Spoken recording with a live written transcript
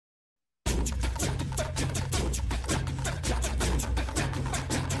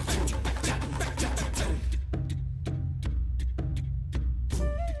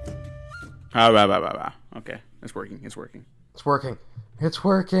Okay, it's working. It's working. It's working. It's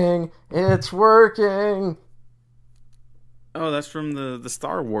working. It's working. Oh, that's from the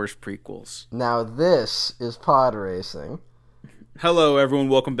Star Wars prequels. Now this is pod racing. Hello, everyone.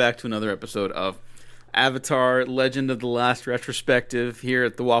 Welcome back to another episode of Avatar: Legend of the Last Retrospective here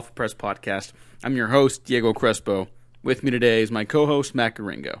at the Waffle Press Podcast. I'm your host, Diego Crespo. With me today is my co-host, Matt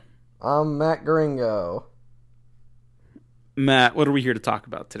Garingo. I'm Matt Garingo. Matt, what are we here to talk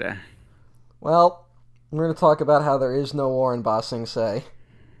about today? Well, we're going to talk about how there is no war in Ba Sing Se.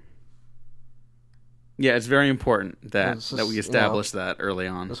 Yeah, it's very important that we establish that early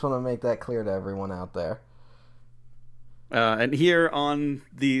on. Just want to make that clear to everyone out there. And here on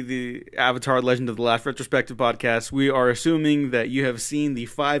the Avatar Legend of the Last Retrospective podcast, we are assuming that you have seen the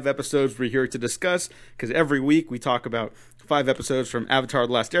 5 episodes we're here to discuss, because every week we talk about 5 episodes from Avatar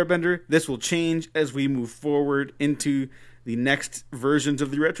The Last Airbender. This will change as we move forward into the next versions of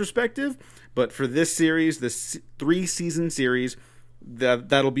the retrospective, but for this series, this 3-season series,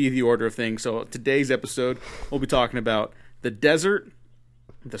 that'll be the order of things. So today's episode, we'll be talking about the desert,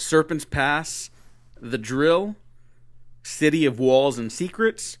 the Serpent's Pass, the drill, City of Walls and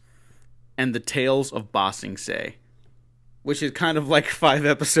Secrets, and the Tales of Ba Sing Se, which is kind of like 5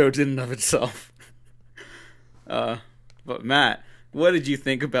 episodes in and of itself. But Matt, what did you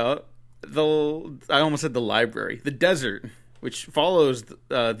think about I almost said the library, the desert, which follows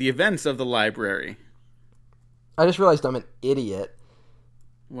the events of the library? I just realized I'm an idiot.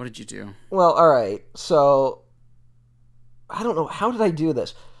 What did you do? Well, alright, so I don't know, how did I do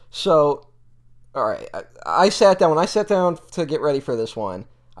this? So, alright, I sat down to get ready for this one.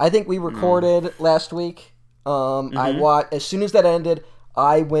 I think we recorded last week. I watched, as soon as that ended,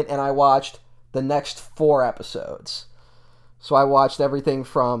 I went and I watched the next 4 episodes. So I watched everything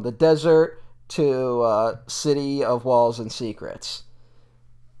from the desert to City of Walls and Secrets.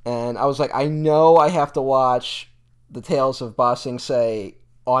 And I was like, I know I have to watch the Tales of Ba Sing Se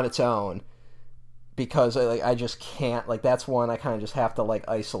on its own, because I just can't, that's one I kind of just have to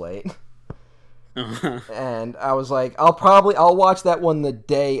isolate. And I was like, I'll watch that one the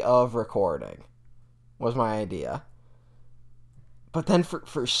day of recording, was my idea. But then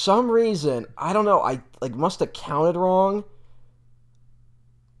for some reason, I don't know, I must have counted wrong.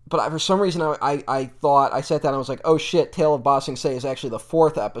 But for some reason, I thought, I sat down and I was like, oh shit, Tale of Ba Sing Se is actually the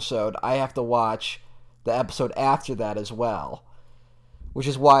 4th episode. I have to watch the episode after that as well. Which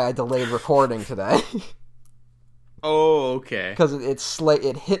is why I delayed recording today. Oh, okay. Because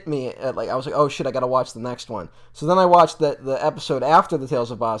it hit me at I was like, oh shit, I gotta watch the next one. So then I watched the episode after the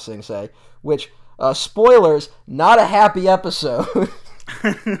Tales of Ba Sing Se, which, spoilers, not a happy episode.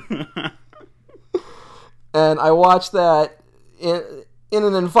 And I watched that in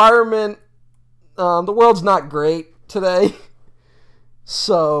an environment, the world's not great today.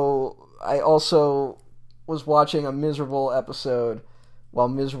 So I also was watching a miserable episode while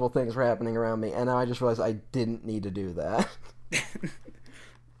miserable things were happening around me, and now I just realized I didn't need to do that.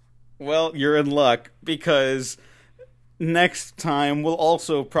 Well, you're in luck, because next time will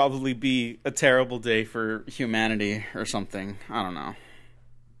also probably be a terrible day for humanity or something. I don't know.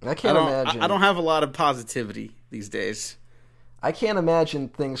 I can't imagine. I don't have a lot of positivity these days. I can't imagine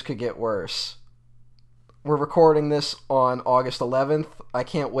things could get worse. We're recording this on August 11th. I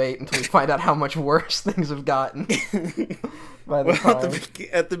can't wait until we find out how much worse things have gotten. By the time.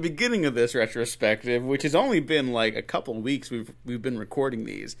 At the beginning of this retrospective, which has only been a couple weeks, we've been recording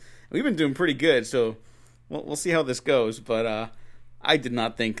these. We've been doing pretty good, so we'll see how this goes. But I did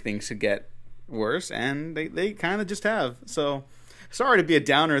not think things could get worse, and they kind of just have. So sorry to be a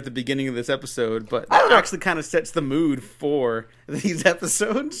downer at the beginning of this episode, but that actually kind of sets the mood for these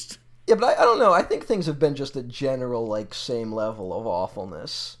episodes. Yeah, but I don't know. I think things have been just a general, same level of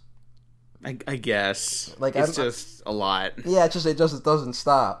awfulness. I guess. It's just a lot. Yeah, it doesn't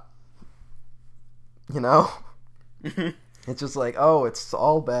stop. You know? It's just it's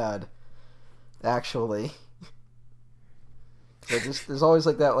all bad, actually. So there's always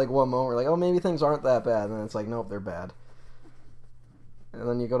that one moment where maybe things aren't that bad, and then it's nope, they're bad. And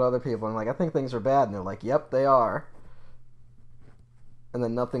then you go to other people and I think things are bad, and they're like, yep, they are. And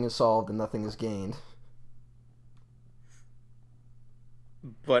then nothing is solved and nothing is gained.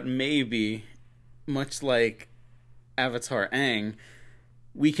 But maybe, much like Avatar Aang,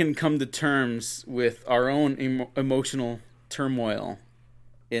 we can come to terms with our own emotional turmoil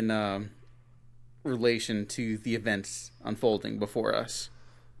in relation to the events unfolding before us.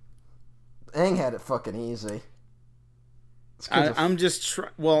 Aang had it fucking easy. I'm just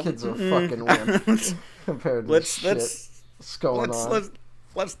well, kids are fucking wimp compared to this shit that's going on.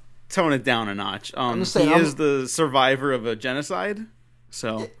 Let's tone it down a notch. I'm just saying, he is the survivor of a genocide,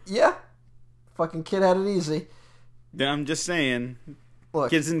 so yeah. Fucking kid had it easy. I'm just saying. Look,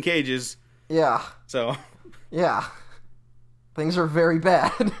 Kids in cages. yeah, So. yeah. Things are very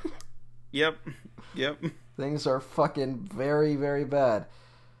bad. Yep. Things are fucking very, very bad.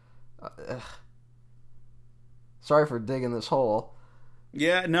 Sorry for digging this hole.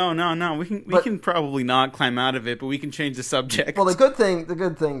 Yeah, no. We can probably not climb out of it, but we can change the subject. Well, the good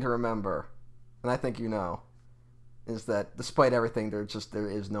thing to remember, and I think you know, is that despite everything, there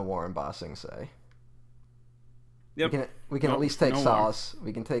is no war in Ba Sing Se. Yep. We can at least take solace.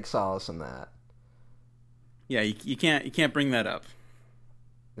 We can take solace in that. Yeah, you can't bring that up.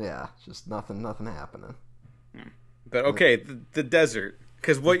 Yeah, just nothing happening. But okay, the desert,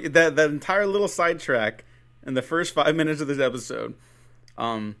 because that entire little sidetrack in the first 5 minutes of this episode.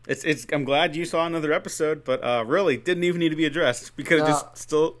 It's. I'm glad you saw another episode, but really didn't even need to be addressed because it just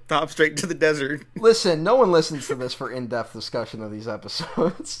still topped straight to the desert. Listen, no one listens to this for in-depth discussion of these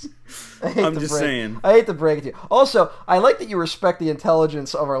episodes. I'm just saying. I hate to break it to you. Also, I like that you respect the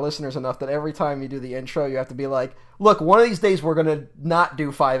intelligence of our listeners enough that every time you do the intro, you have to be like, "Look, one of these days we're gonna not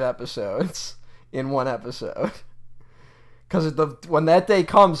do 5 episodes in one episode." Because when that day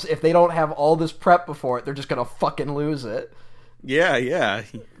comes, if they don't have all this prep before it, they're just gonna fucking lose it. Yeah.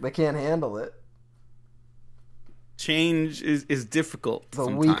 They can't handle it. Change is difficult. The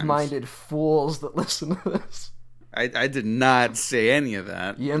sometimes. weak-minded fools that listen to this. I did not say any of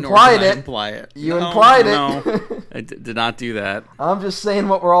that. You implied it. Imply it. You implied it. No, I did not do that. I'm just saying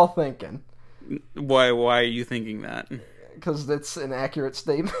what we're all thinking. Why are you thinking that? Because it's an accurate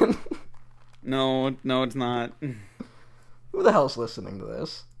statement. No, it's not. Who the hell's listening to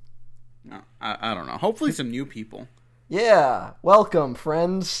this? No, I don't know. Hopefully some new people. Yeah, welcome,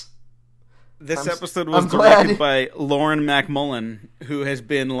 friends. This episode was directed by Lauren MacMullen, who has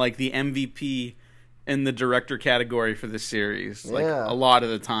been like the MVP in the director category for this series. Like a lot of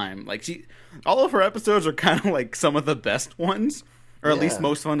the time. Like all of her episodes are kind of like some of the best ones, or at least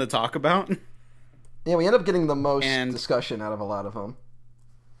most fun to talk about. Yeah, we end up getting the most discussion out of a lot of them.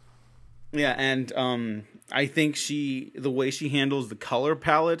 Yeah, and I think the way she handles the color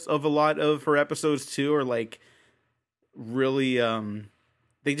palettes of a lot of her episodes too are like really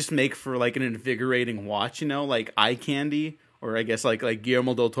they just make for like an invigorating watch, like eye candy, or I guess like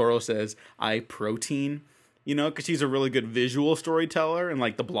Guillermo del Toro says, eye protein, because she's a really good visual storyteller, and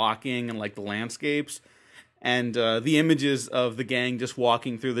like the blocking and like the landscapes and the images of the gang just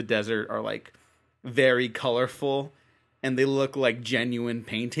walking through the desert are like very colorful, and they look like genuine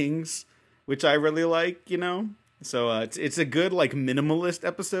paintings, which I really like, So it's a good like minimalist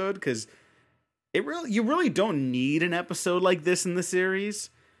episode because you really don't need an episode like this in the series,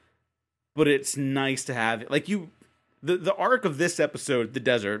 but it's nice to have it. Like the arc of this episode, the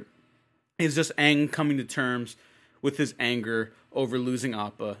desert, is just Aang coming to terms with his anger over losing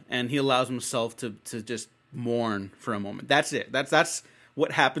Appa, and he allows himself to just mourn for a moment. That's it. That's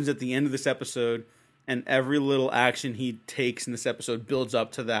what happens at the end of this episode, and every little action he takes in this episode builds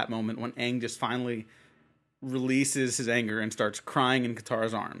up to that moment when Aang just finally releases his anger and starts crying in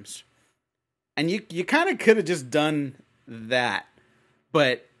Katara's arms. And you kind of could have just done that,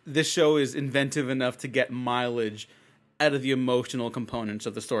 but this show is inventive enough to get mileage out of the emotional components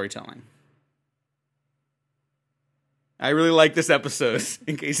of the storytelling. I really like this episode,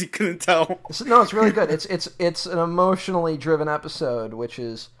 in case you couldn't tell. No, it's really good. It's an emotionally driven episode, which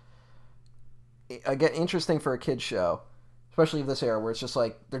is again interesting for a kid's show, especially of this era where it's just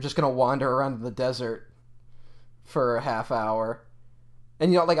like they're just gonna wander around in the desert for a half hour.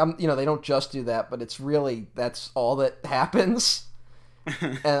 And they don't just do that, but it's really that's all that happens.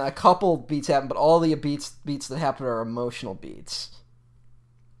 And a couple beats happen, but all the beats that happen are emotional beats.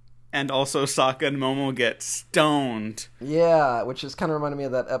 And also Sokka and Momo get stoned. Yeah, which is kind of reminding me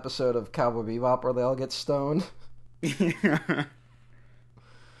of that episode of Cowboy Bebop where they all get stoned.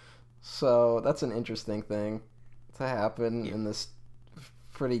 So that's an interesting thing to happen in this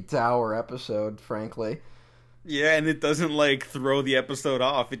pretty dour episode, frankly. Yeah, and it doesn't like throw the episode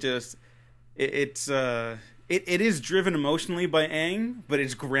off. It is driven emotionally by Aang, but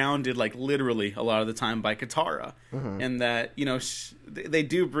it's grounded like literally a lot of the time by Katara. Mm-hmm. And that they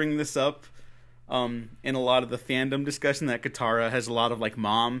do bring this up in a lot of the fandom discussion that Katara has a lot of like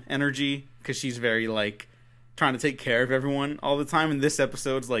mom energy because she's very like trying to take care of everyone all the time. And this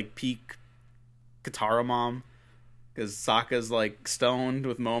episode's like peak Katara mom because Sokka's like stoned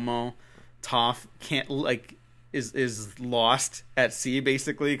with Momo. Toph can't like. Is lost at sea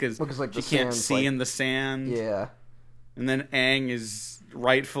basically because she can't see in the sand. Yeah, and then Aang is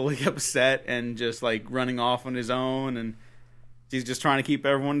rightfully upset and just like running off on his own, and she's just trying to keep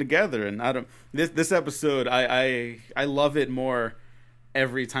everyone together. And this episode, I love it more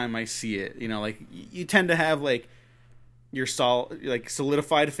every time I see it. You know, like you tend to have like your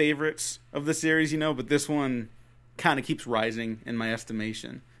solidified favorites of the series, you know, but this one kind of keeps rising in my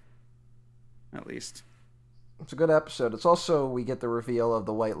estimation, at least. It's a good episode. It's also, we get the reveal of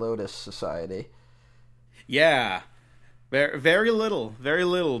the White Lotus Society. Yeah, very little,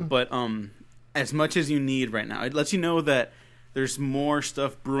 but as much as you need right now. It lets you know that there's more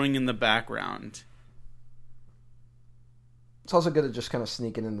stuff brewing in the background. It's also good at just kind of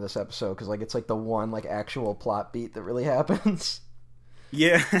sneaking into this episode because, like, it's like the one like actual plot beat that really happens.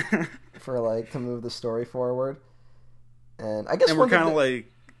 Yeah, for like to move the story forward. And I guess and we're kind of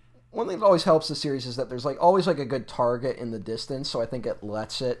like, one thing that always helps the series is that there's like always like a good target in the distance, so I think it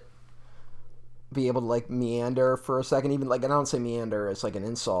lets it be able to like meander for a second. Even like, I don't say meander as like an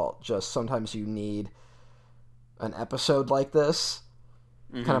insult, just sometimes you need an episode like this.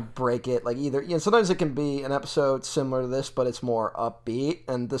 Kind of break it, like either, you know, sometimes it can be an episode similar to this, but it's more upbeat,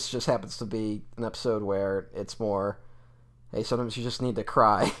 and this just happens to be an episode where it's more, hey, sometimes you just need to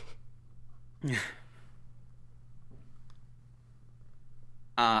cry.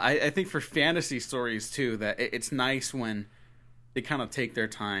 I think for fantasy stories too, that it's nice when they kind of take their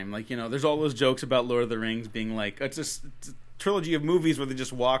time. Like, you know, there's all those jokes about Lord of the Rings being like, it's a trilogy of movies where they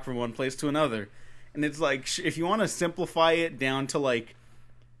just walk from one place to another, and it's like, if you want to simplify it down to like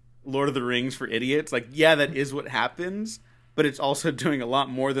Lord of the Rings for idiots, like, yeah, that is what happens, but it's also doing a lot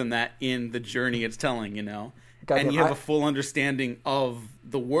more than that in the journey it's telling, you know. Goddamn, and you have a full understanding of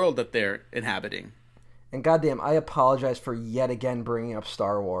the world that they're inhabiting. And goddamn, I apologize for yet again bringing up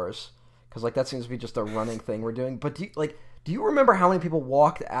Star Wars, because like that seems to be just a running thing we're doing. But do you remember how many people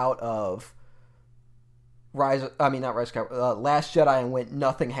walked out of Last Jedi and went,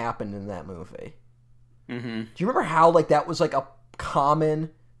 nothing happened in that movie? Mm-hmm. Do you remember how like that was like a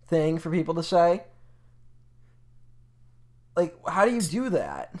common thing for people to say? Like, how do you do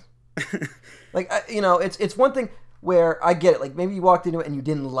that? Like, you know, it's one thing where I get it. Like, maybe you walked into it and you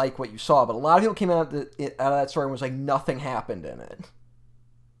didn't like what you saw, but a lot of people came out of that story and was like, nothing happened in it,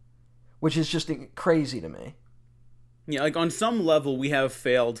 which is just crazy to me. Yeah, like on some level, we have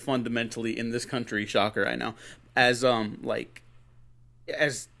failed fundamentally in this country. Shocker, I know. As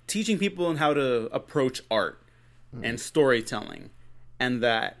teaching people on how to approach art and storytelling, and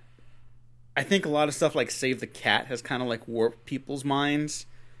that I think a lot of stuff like Save the Cat has kind of like warped people's minds,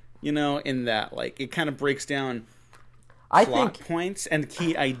 you know, in that like it kind of breaks down plot points and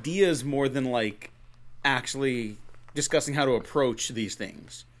key ideas more than like actually discussing how to approach these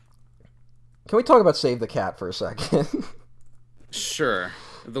things. Can we talk about Save the Cat for a second? Sure.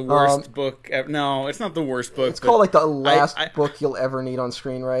 The worst book ever. No, it's not the worst book. It's called like the last book you'll ever need on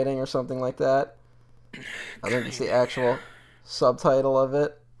screenwriting or something like that. I think it's the actual subtitle of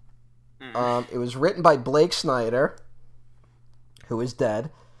it. It was written by Blake Snyder, who is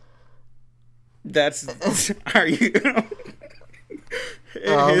dead. Are you?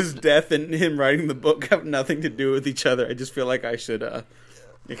 His death and him writing the book have nothing to do with each other. I just feel like I should.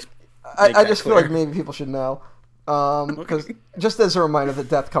 I just feel like maybe people should know, because just as a reminder that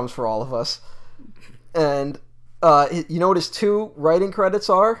death comes for all of us. And you know what his 2 writing credits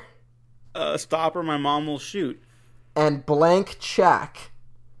are? Stop or My Mom Will Shoot. And Blank Check,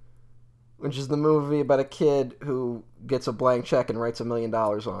 which is the movie about a kid who gets a blank check and writes $1 million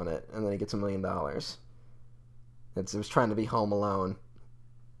on it, and then he gets $1 million. It was trying to be Home Alone,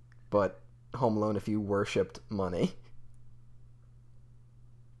 but Home Alone if you worshipped money.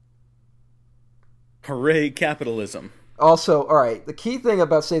 Hooray, capitalism. Also, alright, the key thing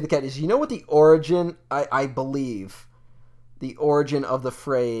about Save the Cat is, you know what the origin, I believe, the origin of the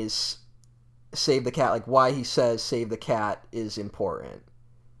phrase Save the Cat, like why he says Save the Cat is important.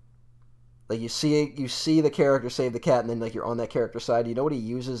 Like you see the character save the cat, and then like you're on that character's side. You know what he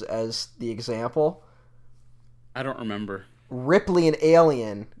uses as the example? I don't remember. Ripley in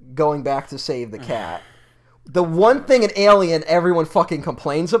Alien going back to save the cat. The one thing in Alien everyone fucking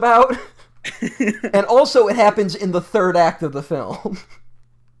complains about. And also it happens in the 3rd act of the film.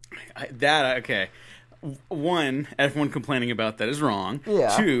 Okay. 1, everyone complaining about that is wrong.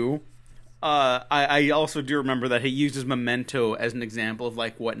 Yeah. 2, I also do remember that he uses Memento as an example of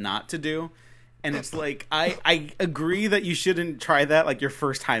like what not to do. And it's like, I agree that you shouldn't try that like your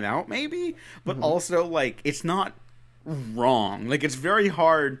first time out maybe, but also like it's not wrong. Like it's very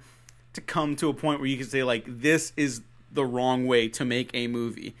hard to come to a point where you can say like this is the wrong way to make a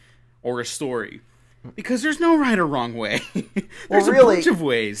movie or a story, because there's no right or wrong way. There's a bunch of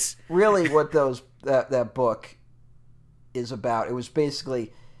ways. Really, what that book is about, it was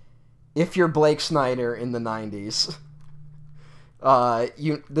basically, if you're Blake Snyder in the 90s,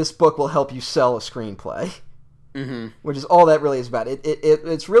 this book will help you sell a screenplay. which is all that really is about.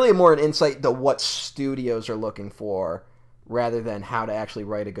 It's really more an insight into what studios are looking for rather than how to actually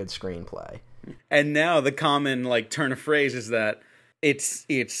write a good screenplay. And now the common like turn of phrase is that it's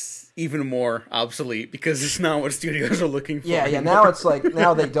even more obsolete because it's not what studios are looking for. Yeah. anymore. Now it's like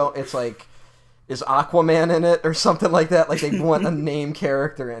now they don't. It's like, is Aquaman in it or something like that? Like they want a name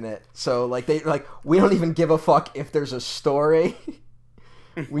character in it. So like we don't even give a fuck if there's a story.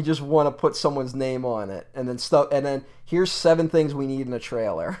 We just want to put someone's name on it, and then here's 7 things we need in a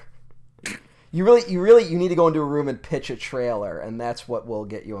trailer. You need to go into a room and pitch a trailer, and that's what will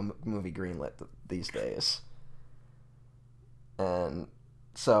get you a movie greenlit these days. And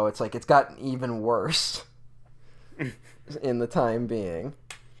so it's like it's gotten even worse in the time being.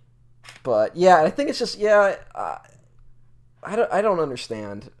 But yeah, I think it's just I don't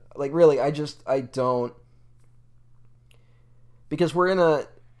understand. Like really, I don't. Because we're in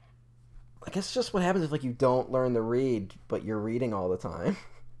I guess it's just what happens if like you don't learn to read, but you're reading all the time,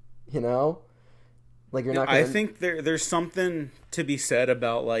 you know? Like you're not gonna... I think there's something to be said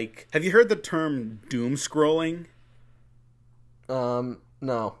about like, have you heard the term doom scrolling?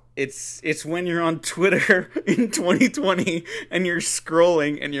 No. It's when you're on Twitter in 2020 and you're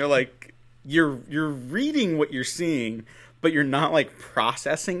scrolling and you're like, you're reading what you're seeing, but you're not like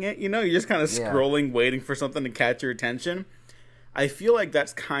processing it, you know? You're just kind of scrolling, waiting for something to catch your attention. I feel like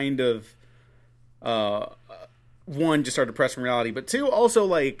that's kind of, one, just our depressing reality, but 2, also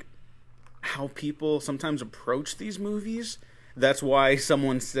like how people sometimes approach these movies. That's why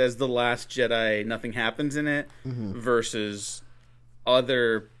someone says The Last Jedi, nothing happens in it, versus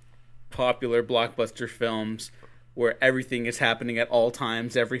other popular blockbuster films where everything is happening at all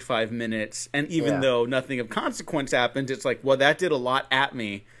times, every 5 minutes, and even though nothing of consequence happens, it's like, well, that did a lot at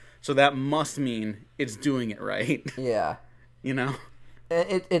me, so that must mean it's doing it right. Yeah. You know,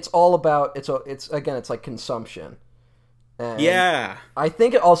 it's all about it's like consumption. And yeah, I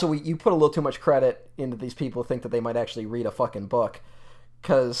think it also you put a little too much credit into these people who think that they might actually read a fucking book,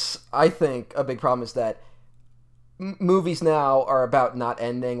 because I think a big problem is that movies now are about not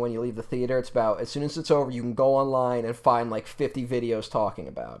ending when you leave the theater. It's about as soon as it's over, you can go online and find like 50 videos talking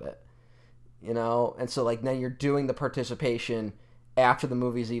about it, you know, and so like now you're doing the participation after the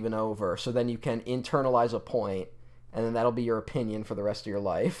movie's even over, so then you can internalize a point. And then that'll be your opinion for the rest of your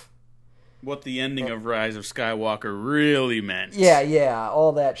life. What the ending of Rise of Skywalker really meant. Yeah,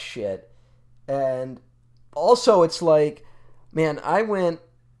 all that shit. And also, it's like, man, I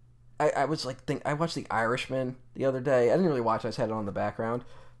was like, I watched The Irishman the other day. I didn't really watch it, I just had it on the background.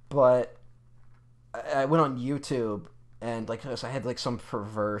 But I went on YouTube, and like, I had like some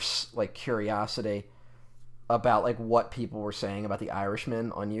perverse like curiosity about like what people were saying about The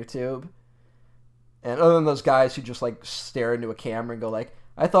Irishman on YouTube. And other than those guys who just like stare into a camera and go like,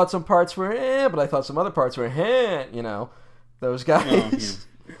 I thought some parts were but I thought some other parts were you know, those guys.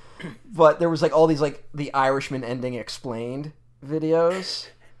 Oh, yeah. But there was like all these like The Irishman ending explained videos,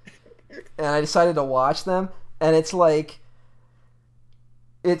 and I decided to watch them. And it's like,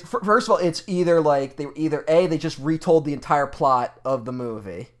 first of all, it's either like they just retold the entire plot of the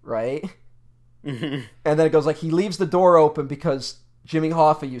movie, right? And then it goes like he leaves the door open because Jimmy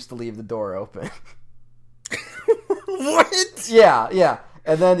Hoffa used to leave the door open. What? Yeah.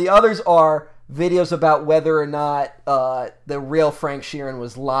 And then the others are videos about whether or not the real Frank Sheeran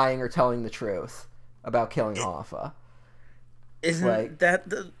was lying or telling the truth about killing Hoffa. Isn't like, that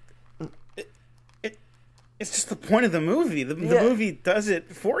the... It's just the point of the movie. The movie does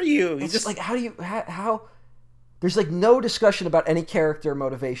it for you. It's just like, how... There's like no discussion about any character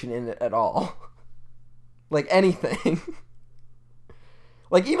motivation in it at all. Like anything.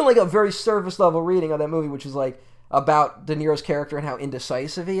 Like even like a very surface level reading of that movie, which is like about De Niro's character and how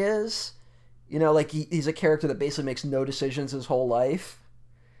indecisive he is. You know, like he's a character that basically makes no decisions his whole life,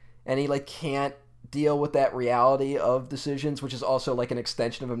 and he like can't deal with that reality of decisions, which is also like an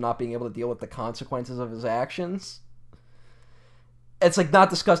extension of him not being able to deal with the consequences of his actions. It's like not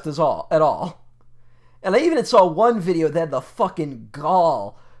discussed at all. And I even saw one video that had the fucking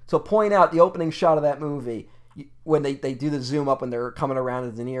gall to point out the opening shot of that movie. When they do the zoom up when they're coming around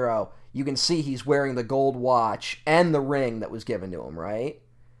to De Niro, you can see he's wearing the gold watch and the ring that was given to him, right?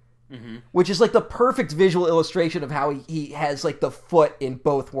 Mm-hmm. Which is like the perfect visual illustration of how he has like the foot in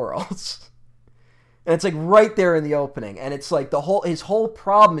both worlds. And it's like right there in the opening. And it's like his whole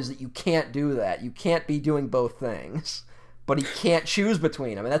problem is that you can't do that. You can't be doing both things. But he can't choose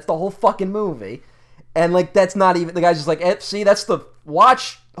between them. And that's the whole fucking movie. And like that's not even, the guy's just like, see, that's the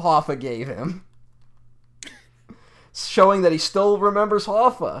watch Hoffa gave him. Showing that he still remembers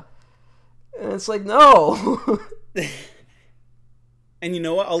Hoffa. And it's like, no. And you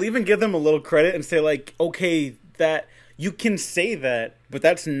know what? I'll even give them a little credit and say, like, okay, that you can say that, but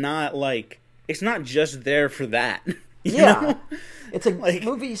that's not like it's not just there for that. You know? It's like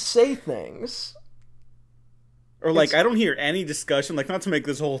movies say things. Or like I don't hear any discussion, like not to make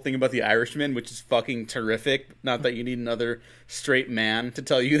this whole thing about The Irishman, which is fucking terrific. Not that you need another straight man to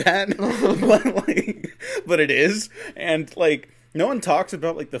tell you that, but it is. And like no one talks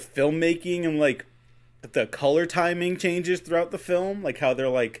about like the filmmaking and like the color timing changes throughout the film, like how they're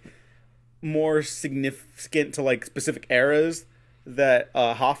like more significant to like specific eras that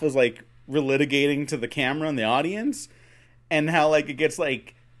Hoffa's like relitigating to the camera and the audience, and how like it gets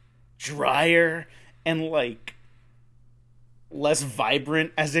like drier and like less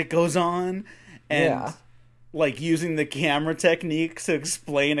vibrant as it goes on, and like using the camera techniques to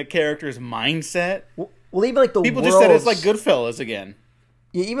explain a character's mindset. Well, even like the people just said it's like Goodfellas again.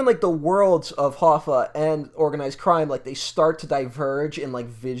 Yeah, even like the worlds of Hoffa and organized crime, like they start to diverge in like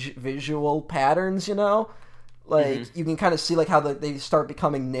visual patterns. You know, like you can kind of see like how they start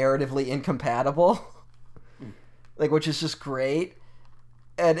becoming narratively incompatible, like which is just great.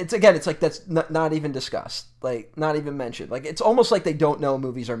 And it's like that's not even discussed, like not even mentioned. Like it's almost like they don't know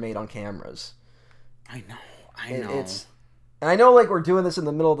movies are made on cameras. I know. And I know like we're doing this in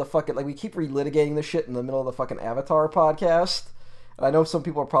the middle of the fucking, like we keep relitigating this shit in the middle of the fucking Avatar podcast. And I know some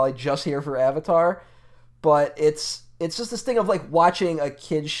people are probably just here for Avatar, but it's just this thing of like watching a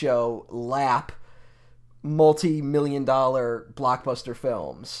kid's show lap multi-million-dollar blockbuster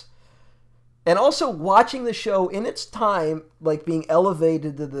films. And also watching the show in its time, like being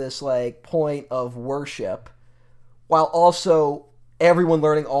elevated to this like point of worship, while also everyone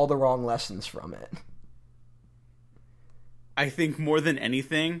learning all the wrong lessons from it. I think more than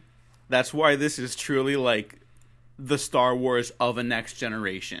anything, that's why this is truly like the Star Wars of a next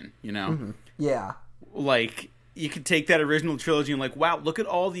generation, you know? Mm-hmm. Yeah. Like, you could take that original trilogy and like, wow, look at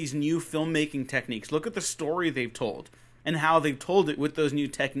all these new filmmaking techniques. Look at the story they've told and how they've told it with those new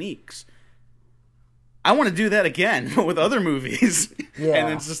techniques. I want to do that again, but with other movies. Yeah.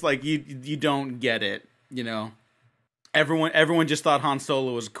 And it's just like, you don't get it, you know? Everyone just thought Han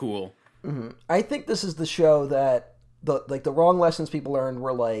Solo was cool. Mm-hmm. I think this is the show that the wrong lessons people learned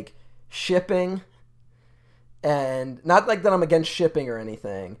were like shipping, and not like that I'm against shipping or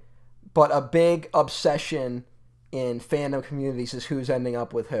anything, but a big obsession in fandom communities is who's ending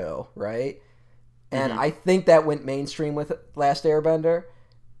up with who, right? And I think that went mainstream with Last Airbender.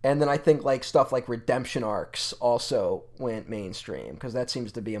 And then I think like stuff like redemption arcs also went mainstream, because that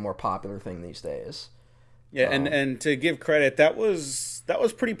seems to be a more popular thing these days. Yeah, and to give credit, that was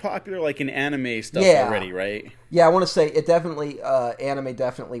pretty popular like in anime stuff already, right? Yeah, I want to say it definitely anime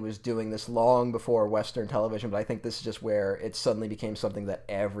definitely was doing this long before Western television, but I think this is just where it suddenly became something that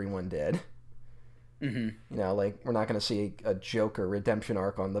everyone did. Mm-hmm. You know, like we're not going to see a Joker redemption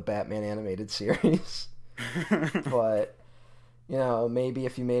arc on the Batman animated series, but. You know, maybe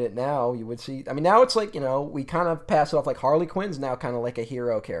if you made it now, you would see... I mean, now it's like, you know, we kind of pass it off like Harley Quinn's now kind of like a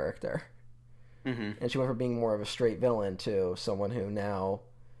hero character. Mm-hmm. And she went from being more of a straight villain to someone who now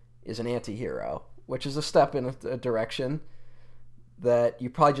is an anti-hero, which is a step in a direction that you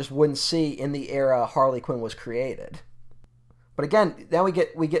probably just wouldn't see in the era Harley Quinn was created. But again, now we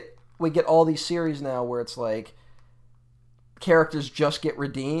get all these series now where it's like characters just get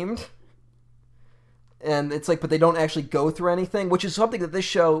redeemed. And it's like, but they don't actually go through anything, which is something that this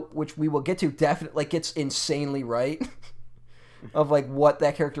show, which we will get to, definitely like gets insanely right. Of like what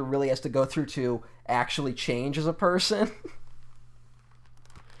that character really has to go through to actually change as a person.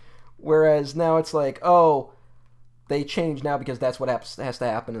 Whereas now it's like, oh, they change now because that's what has to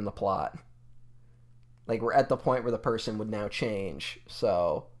happen in the plot. Like we're at the point where the person would now change,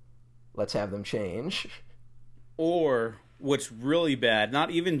 so let's have them change. Or what's really bad,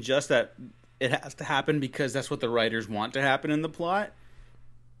 not even just that it has to happen because that's what the writers want to happen in the plot.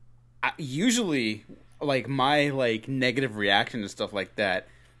 Usually, like, my, like, negative reaction to stuff like that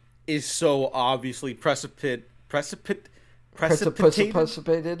is so obviously precipitated.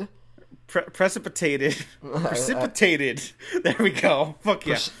 There we go. Fuck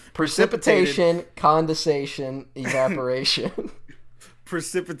yeah. Precipitation, condensation, evaporation.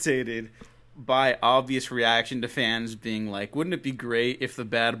 Precipitated by obvious reaction to fans being like, wouldn't it be great if the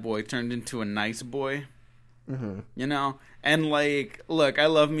bad boy turned into a nice boy? Mm-hmm. You know? And like, look, I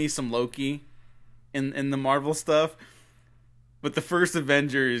love me some Loki in the Marvel stuff, but the first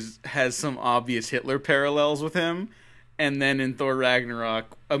Avengers has some obvious Hitler parallels with him, and then in Thor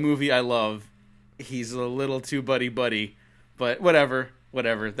Ragnarok, a movie I love, he's a little too buddy, but whatever.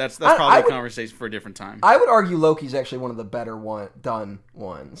 That's probably a conversation for a different time. I would argue Loki's actually one of the better done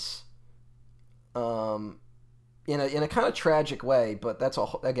ones. In a kind of tragic way, but that's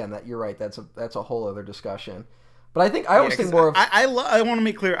that you're right. That's a whole other discussion. But I always think more of I want to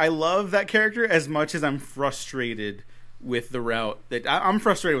make clear I love that character as much as I'm frustrated with the route that I'm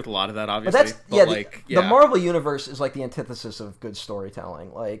frustrated with a lot of that, obviously. The Marvel universe is like the antithesis of good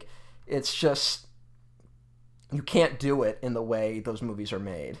storytelling. Like, it's just you can't do it in the way those movies are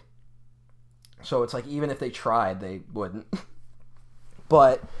made. So it's like even if they tried, they wouldn't.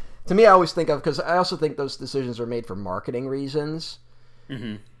 But to me, I always think of, because I also think those decisions are made for marketing reasons.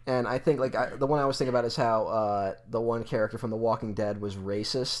 Mm-hmm. And I think the one I always think about is how the one character from The Walking Dead was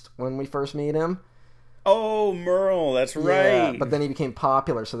racist when we first meet him. Oh, Merle, that's right. But then he became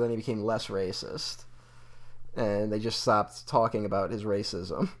popular, so then he became less racist. And they just stopped talking about his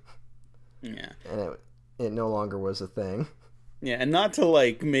racism. Yeah. And it no longer was a thing. Yeah, and not to,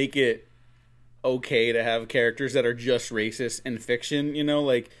 like, make it okay to have characters that are just racist in fiction, you know?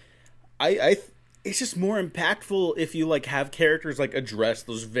 Like, it's just more impactful if you, like, have characters, like, address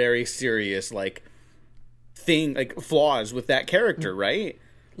those very serious, like, flaws with that character, right?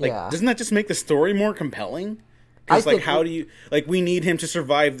 Like, doesn't that just make the story more compelling? Because, like, how do you... Like, we need him to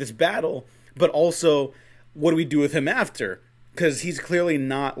survive this battle, but also, what do we do with him after? Because he's clearly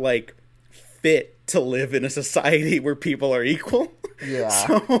not, like, fit to live in a society where people are equal. Yeah.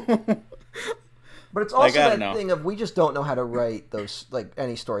 So... But it's also that thing of we just don't know how to write those, like,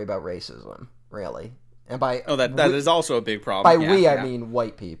 any story about racism, really. And by... Oh, that is also a big problem. By I mean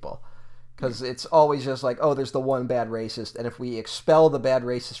white people. Because it's always just like, oh, there's the one bad racist, and if we expel the bad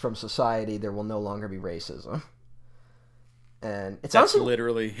racist from society, there will no longer be racism. And it's That's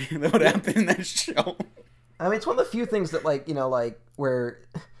literally what happened in that show. I mean, it's one of the few things that, like, you know, like, where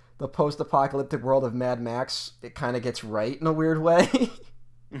the post-apocalyptic world of Mad Max, it kind of gets right in a weird way.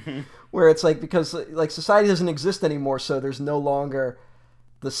 Mm-hmm. Where it's like, because, like, society doesn't exist anymore, so there's no longer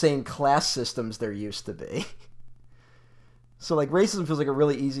the same class systems there used to be. So, like, racism feels like a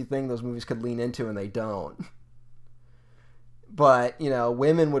really easy thing those movies could lean into, and they don't. But, you know,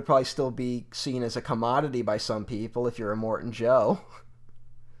 women would probably still be seen as a commodity by some people if you're a Morton Joe.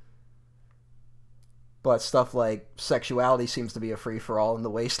 But stuff like sexuality seems to be a free-for-all in the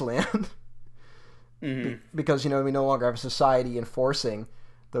wasteland. Mm-hmm. Because, you know, we no longer have a society enforcing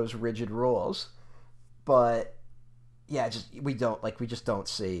those rigid rules. But, yeah, we just don't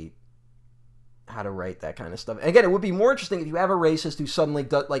see how to write that kind of stuff. And again, it would be more interesting if you have a racist who suddenly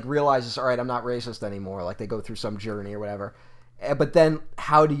realizes, all right, I'm not racist anymore. Like, they go through some journey or whatever. But then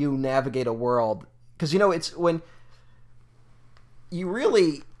how do you navigate a world? Because, you know, it's when you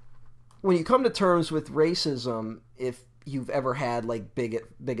come to terms with racism, if you've ever had, like,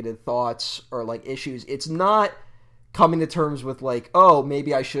 bigoted thoughts or, like, issues, it's not coming to terms with, like, oh,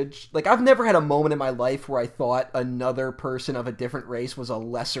 maybe I should... Like, I've never had a moment in my life where I thought another person of a different race was a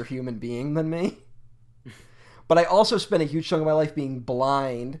lesser human being than me. But I also spent a huge chunk of my life being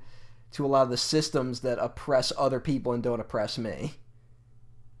blind to a lot of the systems that oppress other people and don't oppress me.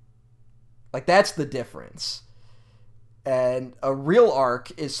 Like, that's the difference. And a real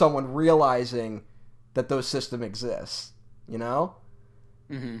arc is someone realizing that those systems exist, you know?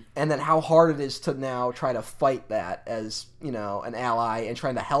 Mm-hmm. And then how hard it is to now try to fight that as, you know, an ally and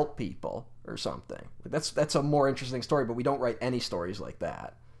trying to help people or something. That's a more interesting story, but we don't write any stories like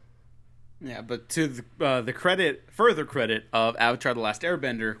that. Yeah, but to the further credit of Avatar: The Last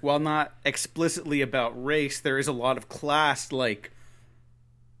Airbender, while not explicitly about race, there is a lot of class, like,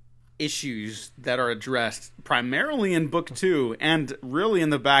 issues that are addressed primarily in Book 2 and really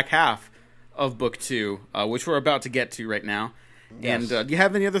in the back half of Book 2, which we're about to get to right now. Yes. And do you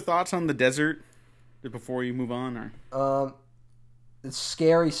have any other thoughts on the desert before you move on? Or it's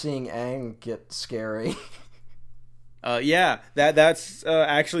scary seeing Aang get scary. Yeah, that's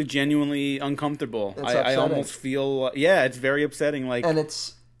actually genuinely uncomfortable. I almost feel it's very upsetting. Like, and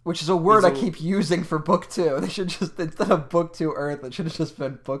which is a word I keep using for Book 2. They should just, instead of Book 2 Earth, it should have just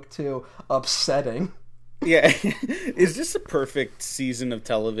been Book 2 upsetting. Yeah, is this a perfect season of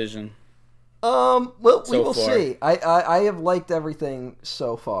television? Well, we will see. I have liked everything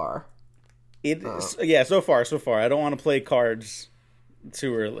so far. So far. I don't want to play cards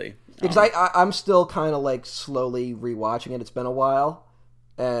too early. Because I'm still kind of, like, slowly rewatching it. It's been a while.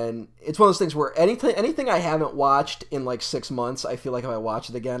 And it's one of those things where anything I haven't watched in, like, 6 months, I feel like if I watch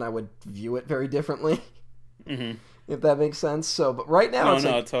it again, I would view it very differently. Mm-hmm. If that makes sense. So, but right now,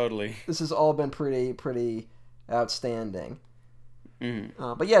 totally. This has all been pretty outstanding.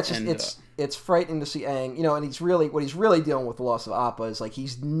 Mm-hmm. But yeah, it's just it's frightening to see Aang, you know, and what he's really dealing with the loss of Appa is, like,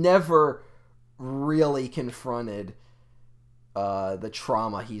 he's never really confronted the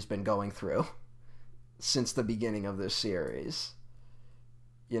trauma he's been going through since the beginning of this series.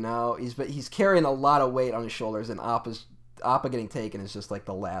 You know, he's carrying a lot of weight on his shoulders, and Appa getting taken is just, like,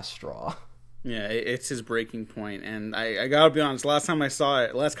 the last straw. Yeah, it's his breaking point, and I gotta be honest. Last time I saw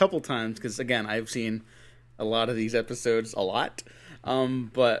it, last couple times, because again, I've seen a lot of these episodes a lot.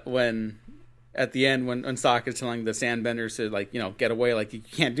 But when at the end, when Sokka's telling the Sandbenders to like get away, like you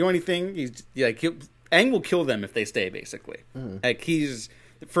can't do anything. He's like Aang will kill them if they stay. Basically, like he's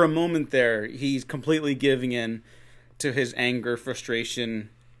for a moment there, he's completely giving in to his anger, frustration,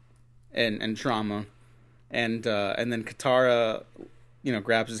 and trauma, and then Katara,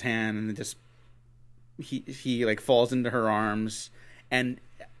 grabs his hand and just he like falls into her arms, and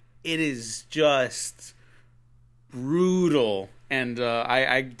it is just brutal. And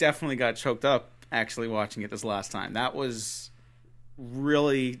I definitely got choked up actually watching it this last time. That was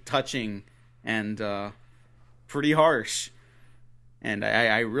really touching and pretty harsh. And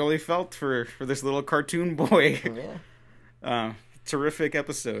I really felt for this little cartoon boy. Yeah. Terrific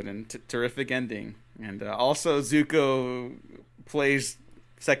episode and terrific ending. And also Zuko plays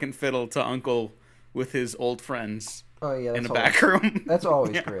second fiddle to Uncle with his old friends in the back room. That's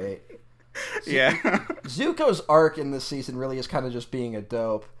always great. Yeah. Zuko's arc in this season really is kind of just being a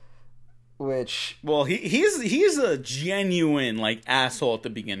dope, which... Well, he's a genuine, like, asshole at the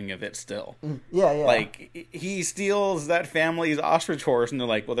beginning of it still. Yeah. Like, he steals that family's ostrich horse, and they're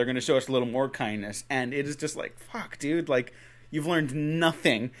like, well, they're going to show us a little more kindness. And it is just like, fuck, dude, like, you've learned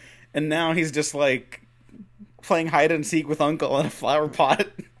nothing. And now he's just, like, playing hide and seek with Uncle in a flower pot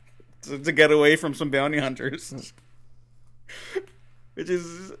to get away from some bounty hunters. Which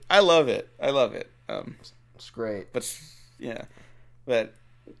is, I love it. It's great. But yeah, but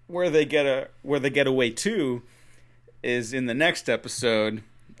where they get away to is in the next episode,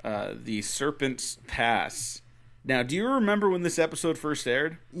 the Serpent's Pass. Now, do you remember when this episode first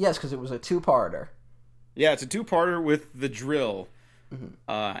aired? Yes, because it was a two-parter. Yeah, it's a two-parter with the drill,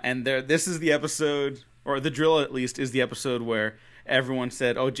 and this is the episode, or the drill at least is the episode where everyone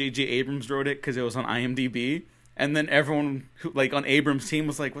said, "Oh, J.J. Abrams wrote it" because it was on IMDb. And then everyone who, like, on Abrams' team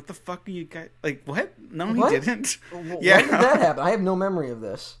was like, "What the fuck are you guys like? What? No, what? He didn't." Yeah. When did that happen? I have no memory of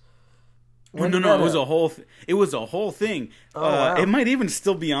this. No. It was a whole. It was a whole thing. Oh, wow. It might even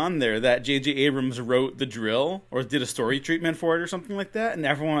still be on there that J.J. Abrams wrote the drill or did a story treatment for it or something like that. And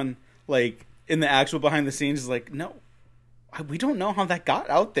everyone, like, in the actual behind the scenes is like, "No, we don't know how that got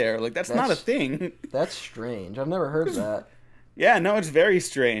out there. Like, that's not a thing." That's strange. I've never heard that. Yeah, no, it's very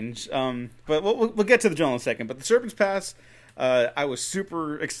strange. But we'll get to the drill in a second. But the Serpent's Pass, I was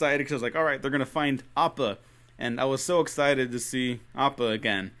super excited because I was like, all right, they're going to find Appa. And I was so excited to see Appa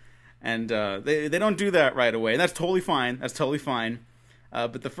again. And they don't do that right away. And that's totally fine.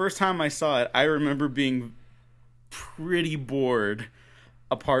 But the first time I saw it, I remember being pretty bored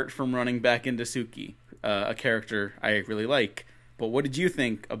apart from running back into Suki, a character I really like. But what did you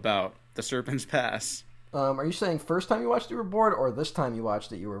think about the Serpent's Pass? Are you saying first time you watched it you were bored, or this time you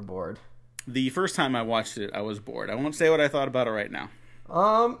watched it you were bored? The first time I watched it, I was bored. I won't say what I thought about it right now.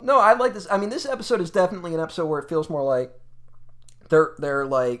 No, I like this. I mean, this episode is definitely an episode where it feels more like they're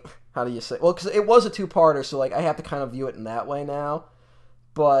like, how do you say? Well, because it was a two-parter, so like I have to kind of view it in that way now.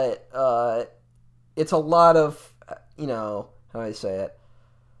 But it's a lot of, how do I say it?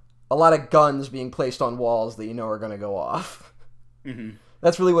 A lot of guns being placed on walls that are going to go off. Mm-hmm.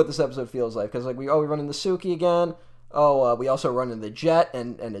 That's really what this episode feels like, because like we run into Suki again. We also run into Jet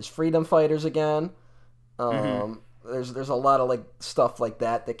and his freedom fighters again. There's a lot of like stuff like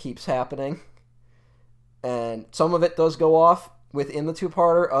that keeps happening, and some of it does go off within the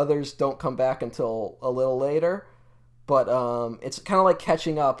two-parter. Others don't come back until a little later, but it's kind of like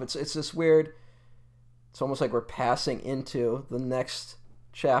catching up. It's this weird. It's almost like we're passing into the next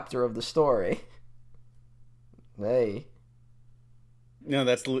chapter of the story. Hey. No,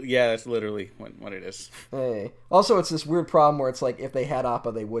 that's literally what it is. Hey. Also, it's this weird problem where it's like if they had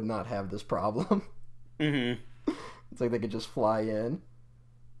Appa, they would not have this problem. Mm-hmm. It's like they could just fly in.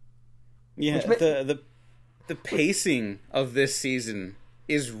 Yeah, the pacing of this season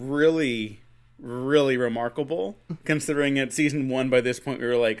is really, really remarkable. Considering at season 1, by this point, we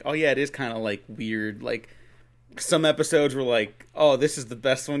were like, oh yeah, it is kind of like weird. Like some episodes were like, oh, this is the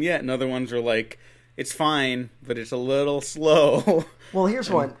best one yet, and other ones were like, it's fine, but it's a little slow. Well, here's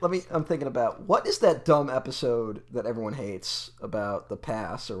one. I'm thinking about, what is that dumb episode that everyone hates about the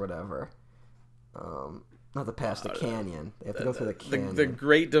pass or whatever? Not the pass, the canyon. They have to go through the canyon. The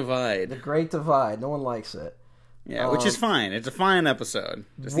Great Divide. The Great Divide. No one likes it. Yeah, which is fine. It's a fine episode.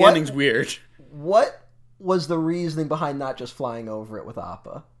 Just the ending's weird. What was the reasoning behind not just flying over it with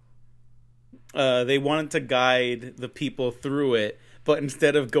Appa? They wanted to guide the people through it, but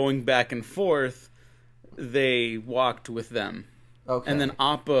instead of going back and forth, they walked with them. Okay. And then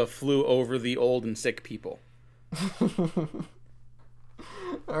Appa flew over the old and sick people.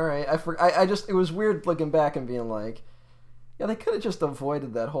 All right, I just it was weird looking back and being like, yeah, they could have just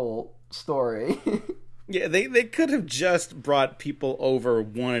avoided that whole story. Yeah, they could have just brought people over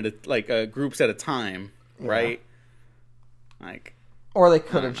one at groups at a time, right? Like, or they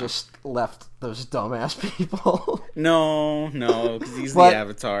could have just left those dumbass people. No, because he's the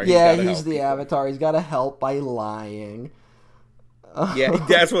Avatar. He's the Avatar. He's got to help by lying. Yeah,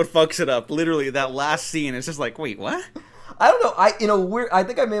 that's what fucks it up. Literally, that last scene is just like, wait, what? I don't know. I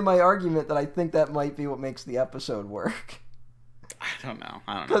think I made my argument that I think that might be what makes the episode work. I don't know.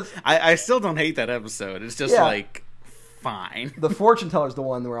 I still don't hate that episode. It's just like, fine. The fortune teller is the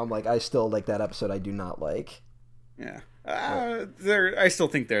one where I'm like, I still like that episode. I do not like. Yeah. I still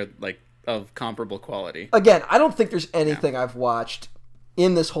think they're like of comparable quality. Again, I don't think there's anything I've watched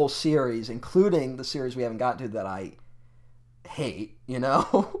in this whole series, including the series we haven't gotten to, that I hate. You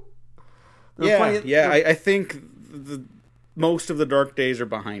know? I think most of the dark days are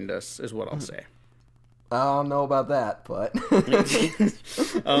behind us, is what I'll say. I don't know about that, but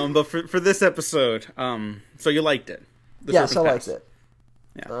but for this episode, so you liked it? Yes, I liked it.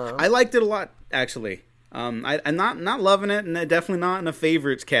 Yeah, I liked it a lot, actually. I'm not loving it, and definitely not in a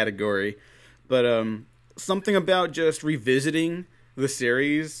favorites category, but something about just revisiting the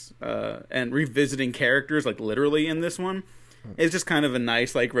series and revisiting characters, like literally in this one, is just kind of a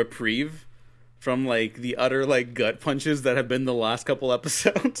nice like reprieve from like the utter like gut punches that have been the last couple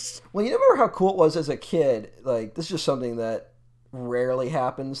episodes. Well, you remember how cool it was as a kid? Like, this is just something that rarely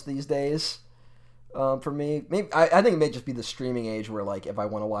happens these days. For me, maybe I think it may just be the streaming age where, like, if I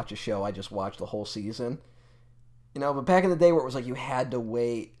want to watch a show, I just watch the whole season. You know, but back in the day where it was like you had to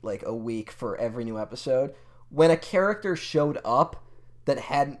wait like a week for every new episode, when a character showed up that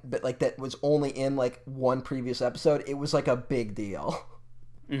that was only in like one previous episode, it was like a big deal.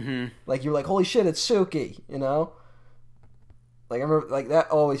 Mm-hmm. Like, you're like, holy shit, it's Suki, you know? Like, I remember, like, that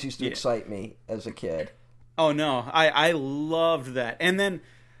always used to excite me as a kid. Oh, no. I loved that. And then,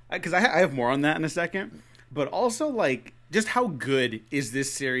 because I have more on that in a second, but also, like, just how good is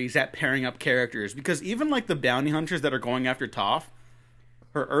this series at pairing up characters? Because even, like, the bounty hunters that are going after Toph,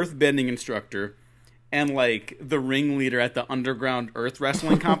 her earthbending instructor, and, like, the ringleader at the underground earth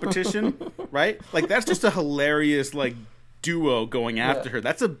wrestling competition, right? Like, that's just a hilarious, like, duo going after her.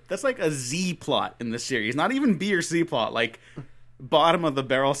 That's like a Z plot in the series, not even B or C plot, like bottom of the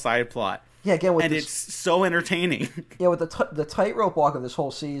barrel side plot. Yeah, again, it's so entertaining. Yeah, with the tightrope walk of this whole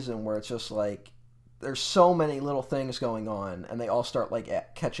season, where it's just like there's so many little things going on, and they all start like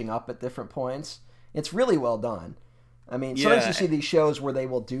catching up at different points. It's really well done. I mean, sometimes you see these shows where they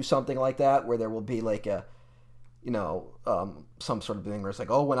will do something like that, where there will be like a, some sort of thing where it's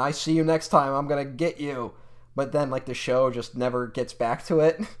like, oh, when I see you next time, I'm gonna get you. But then, like, the show just never gets back to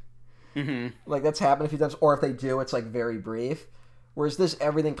it. Mm-hmm. Like, that's happened a few times. Or if they do, it's, like, very brief. Whereas this,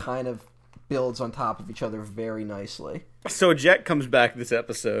 everything kind of builds on top of each other very nicely. So Jet comes back this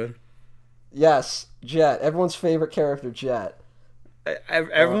episode. Yes, Jet. Everyone's favorite character, Jet.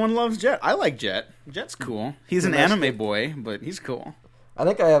 Everyone loves Jet. I like Jet. Jet's cool. He's an anime boy, but he's cool. I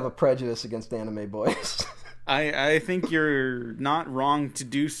think I have a prejudice against anime boys. I think you're not wrong to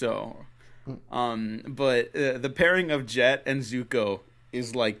do so. But the pairing of Jet and Zuko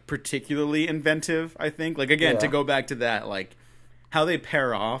is like particularly inventive, I think. Like, again, to go back to that, like how they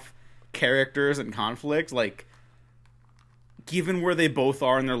pair off characters and conflicts, like given where they both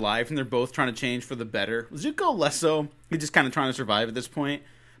are in their life and they're both trying to change for the better. Zuko less so. He's just kind of trying to survive at this point.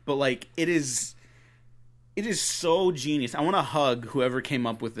 But like it is so genius. I want to hug whoever came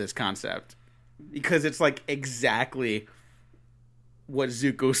up with this concept, because it's like exactly what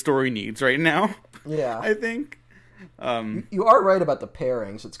Zuko's story needs right now. Yeah. I think. You are right about the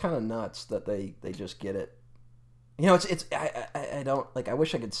pairings. It's kind of nuts that they just get it. You know, it's I don't, like, I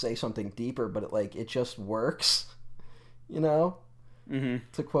wish I could say something deeper, but it just works. You know? Mm-hmm.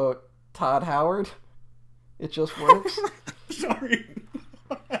 To quote Todd Howard, it just works. Sorry.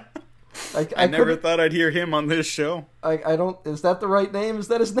 I never thought I'd hear him on this show. I don't, is that the right name? Is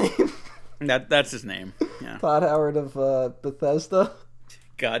that his name? That's his name. Yeah. Todd Howard of Bethesda.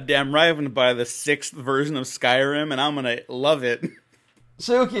 Goddamn right, I'm gonna buy the 6th version of Skyrim, and I'm gonna love it.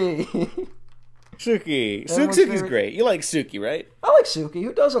 Suki. Suki's great. You like Suki, right? I like Suki.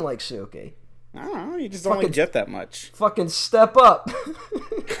 Who doesn't like Suki? I don't know. You just don't like Jet that much. Fucking step up.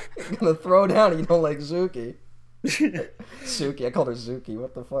 I'm gonna throw down. You don't like Suki. Suki. I called her Zuki.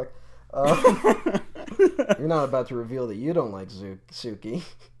 What the fuck? You're not about to reveal that you don't like Suki.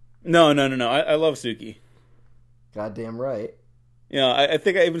 No. I love Suki. Goddamn right. Yeah, I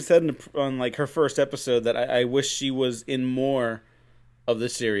think I even said on like her first episode that I wish she was in more of the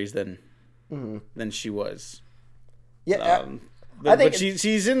series than she was. Yeah, but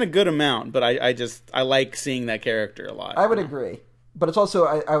she's in a good amount. But I like seeing that character a lot. I would agree, but it's also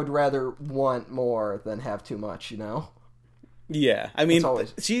I would rather want more than have too much. You know. Yeah, I mean,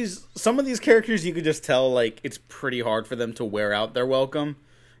 some of these characters you could just tell like it's pretty hard for them to wear out their welcome.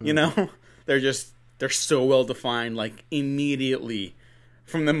 You know, they're so well defined like immediately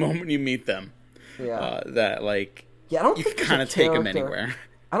from the moment you meet them. Yeah, that like I don't you think can kind of take them anywhere.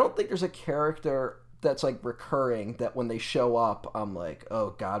 I don't think there's a character that's like recurring that when they show up, I'm like,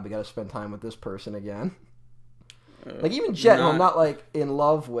 oh god, we got to spend time with this person again. Like even Jet, who I'm not like in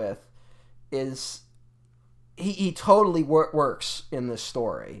love with, is. He totally works in this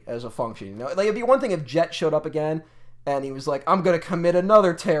story as a function. You know, like it'd be one thing if Jet showed up again and he was like, "I'm going to commit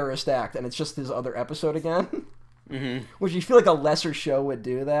another terrorist act," and it's just his other episode again. Mm-hmm. Which you feel like a lesser show would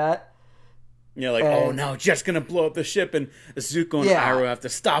do that. Yeah, like oh no, Jet's going to blow up the ship, and Zuko and Iroh have to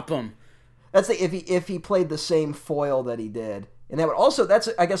stop him. That's like if he played the same foil that he did, and that would also that's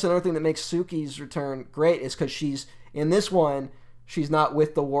I guess another thing that makes Suki's return great is because she's in this one. She's not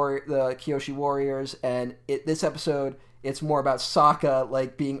with the Kyoshi warriors, and this episode, it's more about Sokka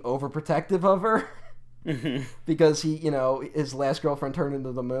like being overprotective of her because he, his last girlfriend turned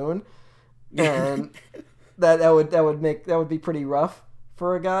into the moon, and that would be pretty rough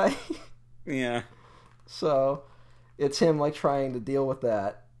for a guy. Yeah. So it's him like trying to deal with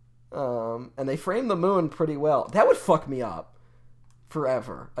that, and they frame the moon pretty well. That would fuck me up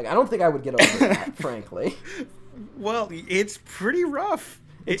forever. Like I don't think I would get over that, frankly. Well, it's pretty rough.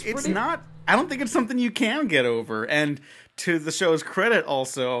 It's not... I don't think it's something you can get over. And to the show's credit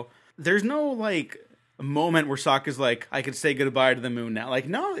also, there's no, like, moment where Sokka's like, I could say goodbye to the moon now. Like,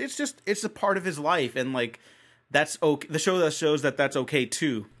 no, it's a part of his life. And, like, that's okay. The show that shows that that's okay,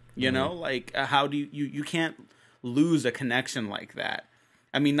 too. You know? Like, how do you can't lose a connection like that.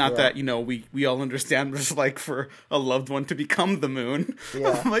 I mean, not that, we all understand what it's like for a loved one to become the moon.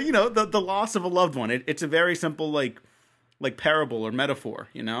 Yeah. But, the loss of a loved one. It's a very simple, like parable or metaphor,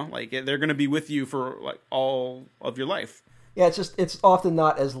 Like, they're going to be with you for, like, all of your life. Yeah, it's often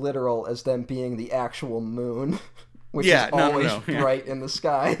not as literal as them being the actual moon, which is always bright in the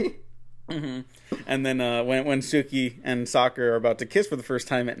sky. Mm-hmm. And then when Suki and Sokka are about to kiss for the first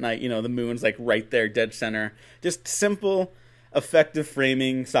time at night, the moon's, like, right there, dead center. Just simple... effective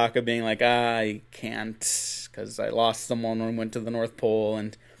framing, Sokka being like, I can't, because I lost someone when I went to the North Pole,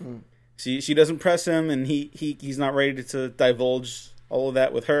 and she doesn't press him, and he's not ready to divulge all of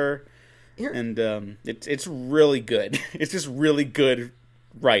that with her, and it's really good. It's just really good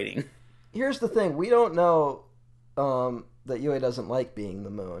writing. Here's the thing, we don't know that Yui doesn't like being the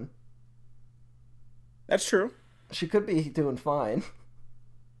moon. That's true. She could be doing fine.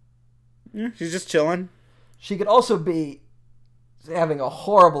 Yeah, she's just chilling. She could also be having a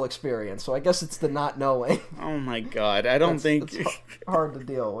horrible experience, so I guess it's the not knowing. Oh my god, I don't think... It's hard to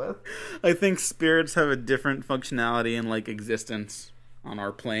deal with. I think spirits have a different functionality and, like, existence on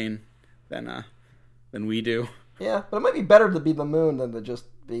our plane than we do. Yeah, but it might be better to be the moon than to just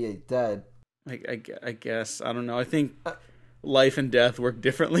be dead. I guess. I don't know. I think life and death work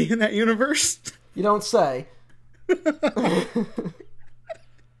differently in that universe. You don't say.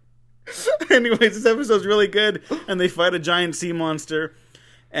 Anyways, this episode's really good, and they fight a giant sea monster,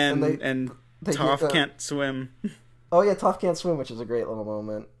 and Toph can't swim. Oh yeah, Toph can't swim, which is a great little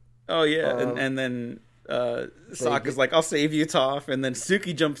moment. Oh yeah, and then Sokka's like, "I'll save you, Toph," and then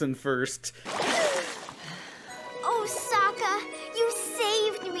Suki jumps in first. Oh, Sokka, you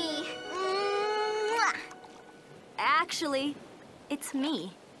saved me. Mwah. Actually, it's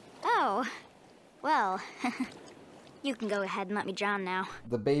me. Oh, well. You can go ahead and let me drown now.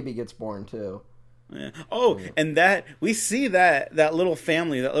 The baby gets born, too. Yeah. Oh, and we see that little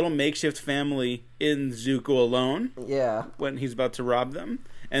family, that little makeshift family in Zuko alone. Yeah. When he's about to rob them.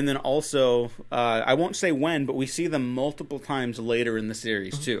 And then also, I won't say when, but we see them multiple times later in the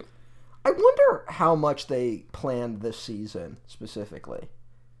series, too. I wonder how much they planned this season, specifically.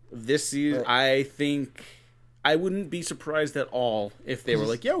 This season, I think... I wouldn't be surprised at all if they were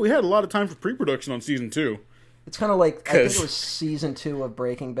like, yeah, we had a lot of time for pre-production on season 2. It's kind of like, I think it was season 2 of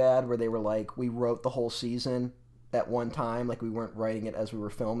Breaking Bad, where they were like, we wrote the whole season at one time, like we weren't writing it as we were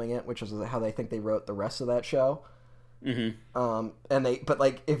filming it, which is how they think they wrote the rest of that show. Mm-hmm. But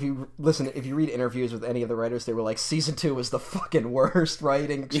like, if you read interviews with any of the writers, they were like, season 2 was the fucking worst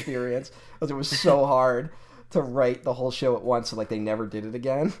writing experience, because it was so hard to write the whole show at once, so like they never did it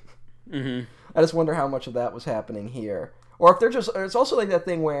again. Mm-hmm. I just wonder how much of that was happening here, or if they're just. It's also like that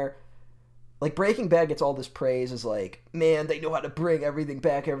thing where. Like, Breaking Bad gets all this praise as, like, man, they know how to bring everything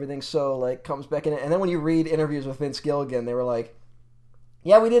back, everything so, like, comes back in it. And then when you read interviews with Vince Gilligan, they were like,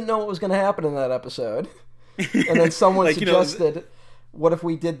 yeah, we didn't know what was going to happen in that episode. And then someone Like, suggested, what if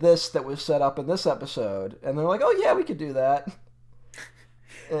we did this that was set up in this episode? And they're like, oh yeah, we could do that.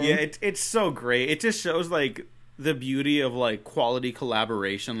 And, yeah, it's so great. It just shows like the beauty of like quality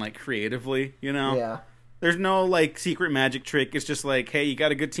collaboration, like creatively, you know? yeah. There's no like secret magic trick. It's just like, hey, you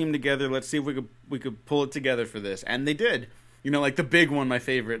got a good team together. Let's see if we could pull it together for this, and they did. You know, like the big one, my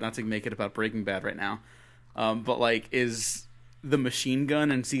favorite. Not to make it about Breaking Bad right now, but like is the machine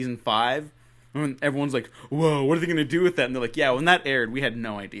gun in season 5. When everyone's like, "Whoa, what are they gonna do with that?" And they're like, "Yeah, when that aired, we had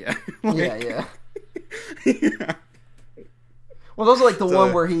no idea." Like, yeah. yeah. Well, those are like the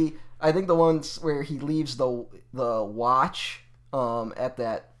one where I think the ones where he leaves the watch at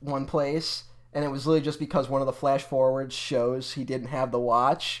that one place, and it was literally just because one of the flash forwards shows he didn't have the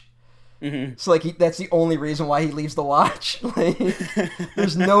watch. Mm-hmm. So like that's the only reason why he leaves the watch. Like,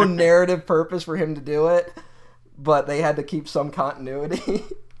 there's no narrative purpose for him to do it, but they had to keep some continuity.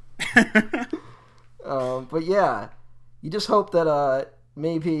 But yeah, you just hope that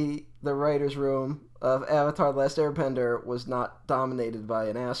maybe the writer's room of Avatar: The Last Airbender was not dominated by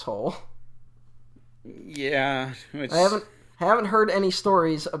an asshole. Yeah, I haven't heard any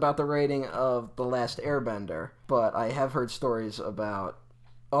stories about the writing of The Last Airbender, but I have heard stories about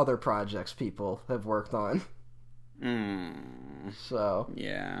other projects people have worked on. So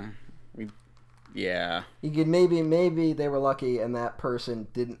yeah, you could maybe they were lucky and that person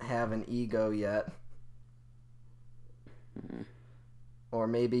didn't have an ego yet. Or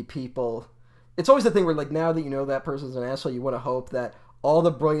maybe people... It's always the thing where, like, now that you know that person's an asshole, you want to hope that all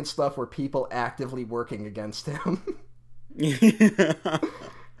the brilliant stuff were people actively working against him.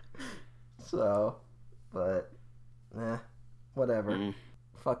 So, but, whatever.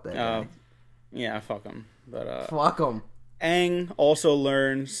 Fuck that guy. Yeah, fuck him. But fuck him. Aang also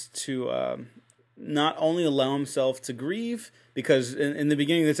learns to not only allow himself to grieve, because in the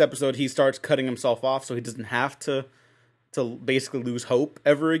beginning of this episode, he starts cutting himself off so he doesn't have to basically lose hope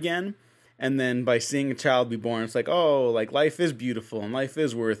ever again. And then by seeing a child be born, it's like, oh, like life is beautiful and life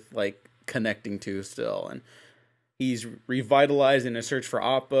is worth like connecting to still. And he's revitalized in a search for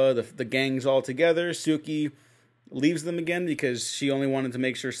Appa. The gang's all together. Suki leaves them again because she only wanted to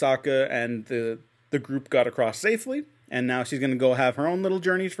make sure Sokka and the group got across safely. And now she's going to go have her own little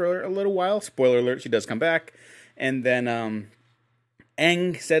journeys for a little while. Spoiler alert, she does come back. And then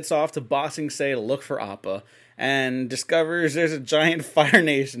Aang sets off to Ba Sing Se to look for Appa and discovers there's a giant Fire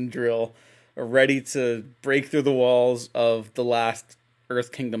Nation drill ready to break through the walls of the last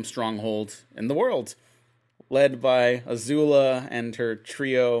Earth Kingdom stronghold in the world, led by Azula and her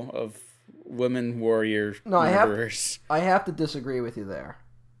trio of women warrior murderers. I have to disagree with you there.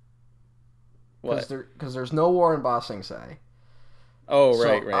 What? Because there's no war in Ba Sing Se. Oh,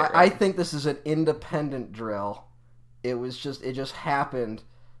 So right. I think this is an independent drill. It just happened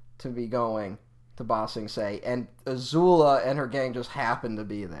to be going to Ba Sing Se, and Azula and her gang just happened to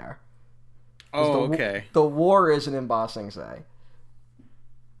be there. Oh, okay. The war isn't in Ba Sing Se.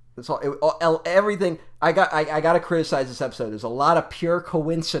 It's everything. I got to criticize this episode. There's a lot of pure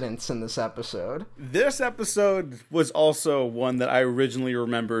coincidence in this episode. This episode was also one that I originally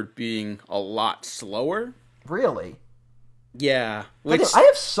remembered being a lot slower. Really? Yeah. I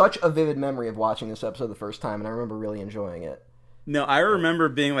have such a vivid memory of watching this episode the first time, and I remember really enjoying it. No, I remember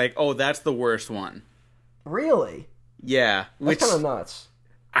being like, oh, that's the worst one. Really? Yeah. That's kind of nuts.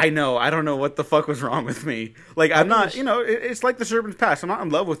 I know. I don't know what the fuck was wrong with me. Like, I'm not, it's like The Serpent's Pass. I'm not in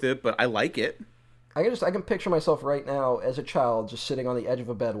love with it, but I like it. I can picture myself right now as a child just sitting on the edge of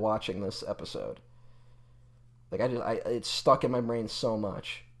a bed watching this episode. Like, it's stuck in my brain so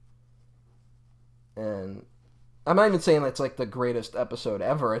much. And I'm not even saying it's like the greatest episode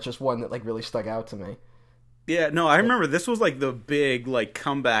ever. It's just one that like really stuck out to me. Yeah, no, I remember this was like the big like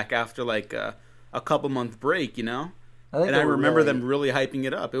comeback after like a couple month break, you know? And I remember them really hyping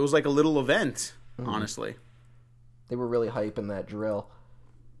it up. It was like a little event, honestly. They were really hyping that drill.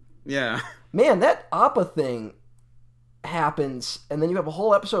 Yeah. Man, that Appa thing happens, and then you have a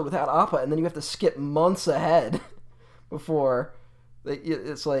whole episode without Appa, and then you have to skip months ahead before...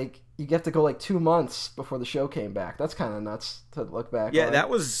 It's like, you get to go like 2 months before the show came back. That's kind of nuts to look back on. That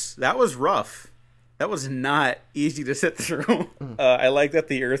was rough. That was not easy to sit through. I like that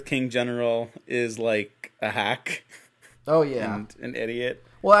the Earth King General is like a hack. Oh yeah, and an idiot.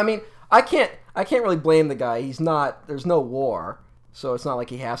 Well, I mean, I can't really blame the guy. He's not. There's no war, so it's not like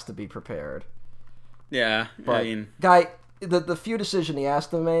he has to be prepared. Yeah, but I mean, guy, the few decision he has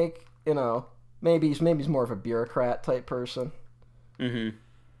to make, maybe he's more of a bureaucrat type person. Mm-hmm.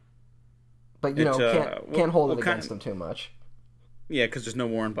 But can't hold it against him too much. Yeah, because there's no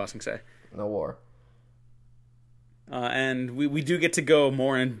war in Ba Sing Se. No war. And we do get to go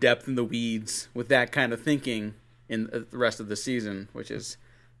more in depth in the weeds with that kind of thinking in the rest of the season, which is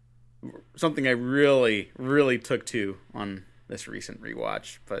something I really, really took to on this recent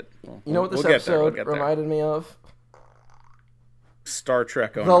rewatch. But you know what this episode reminded me of? Star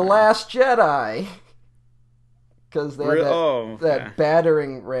Trek. The Last Jedi. Because they had that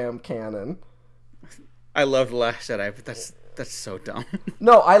battering ram cannon. I love The Last Jedi, but that's so dumb.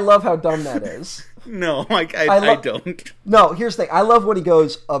 No, I love how dumb that is. No, I don't. No, here's the thing. I love when he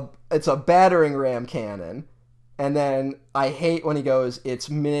goes, it's a battering ram cannon. And then I hate when he goes, it's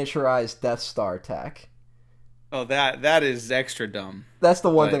miniaturized Death Star tech. Oh, that is extra dumb. That's the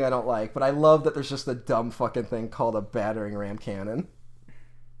one thing I don't like. But I love that there's just a dumb fucking thing called a battering ram cannon.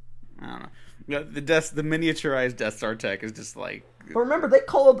 I don't know. The miniaturized Death Star tech is just like... But remember, they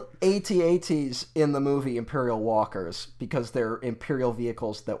called AT-ATs in the movie Imperial Walkers because they're Imperial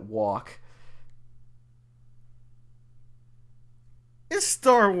vehicles that walk. Is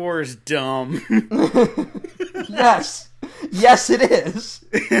Star Wars dumb? Yes. Yes, it is.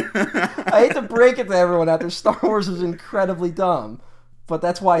 I hate to break it to everyone out there. Star Wars is incredibly dumb. But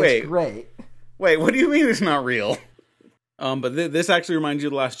that's why it's great. Wait, what do you mean it's not real? But this actually reminds you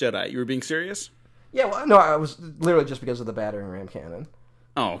of The Last Jedi. You were being serious? Yeah, well, no, I was literally just because of the battering ram cannon.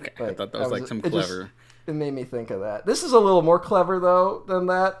 Oh, okay. I thought that was like some clever... It made me think of that. This is a little more clever, though, than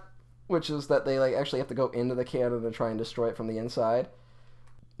that, which is that they actually have to go into the cannon and try and destroy it from the inside.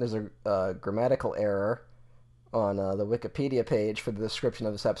 There's a grammatical error on the Wikipedia page for the description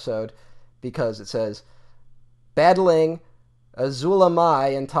of this episode because it says, battling Azula Mai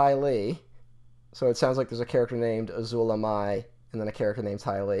and Ty Lee. So it sounds like there's a character named Azula Mai and then a character named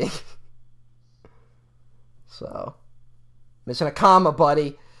Ty Lee. So, missing a comma,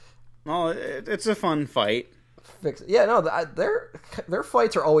 buddy. Well, it's a fun fight. Yeah, no, their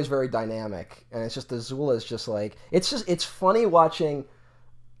fights are always very dynamic, and it's just Azula is just like it's funny watching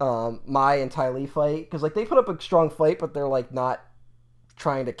Mai and Ty Lee fight because like they put up a strong fight, but they're like not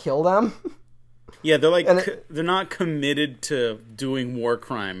trying to kill them. Yeah, they're like they're not committed to doing war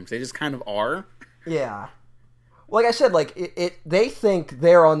crimes. They just kind of are. Yeah. Like I said, like they think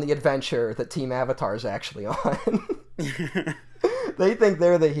they're on the adventure that Team Avatar is actually on. They think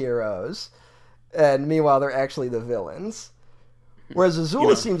they're the heroes, and meanwhile they're actually the villains. Whereas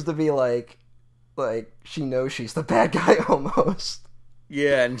Azula seems to be like she knows she's the bad guy almost.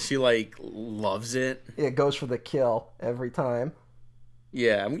 Yeah, and she like loves it. Yeah, goes for the kill every time.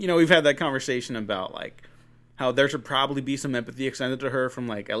 Yeah, we've had that conversation about like how there should probably be some empathy extended to her from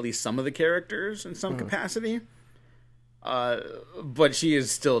like at least some of the characters in some capacity. But she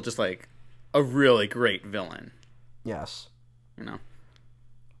is still just like a really great villain. Yes.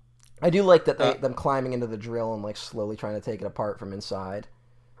 I do like that them climbing into the drill and like slowly trying to take it apart from inside.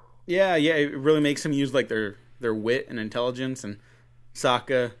 Yeah, it really makes them use like their wit and intelligence, and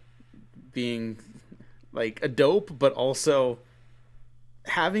Sokka being like a dope, but also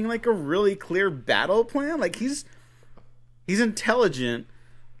having like a really clear battle plan. Like he's intelligent,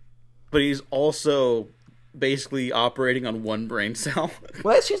 but he's also basically operating on one brain cell.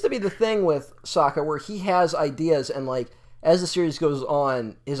 Well, that seems to be the thing with Sokka, where he has ideas, and like as the series goes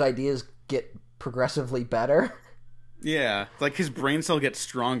on, his ideas get progressively better. Yeah, like his brain cell gets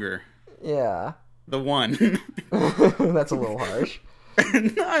stronger. Yeah. The one. That's a little harsh.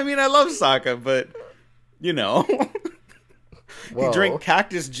 I mean, I love Sokka, but he drank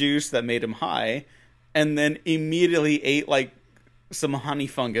cactus juice that made him high, and then immediately ate like some honey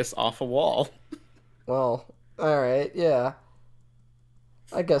fungus off a wall. Well, all right, yeah.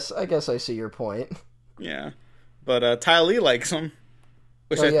 I guess I see your point. Yeah, but Ty Lee likes him,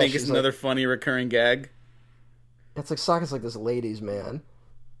 which I think is another funny recurring gag. It's like Sokka's like this ladies' man.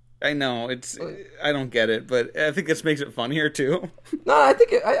 I know I don't get it, but I think this makes it funnier too. No, I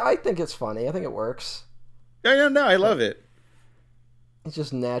think it's funny. I think it works. No, I love it. He's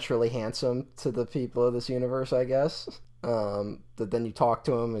just naturally handsome to the people of this universe, I guess. That then you talk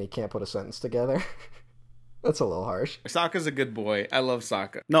to him and he can't put a sentence together. That's a little harsh. Sokka's a good boy. I love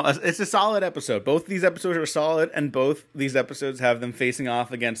Sokka. No, it's a solid episode. Both these episodes are solid, and both these episodes have them facing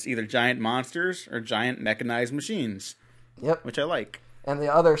off against either giant monsters or giant mechanized machines. Yep. Which I like. And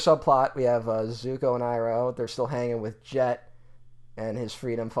the other subplot, we have Zuko and Iroh. They're still hanging with Jet and his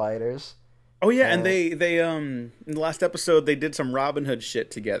freedom fighters. Oh yeah, and they in the last episode they did some Robin Hood shit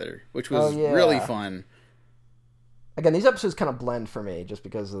together, which was really fun. Again, these episodes kind of blend for me just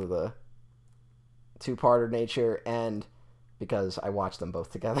because of the two-parter nature and because I watched them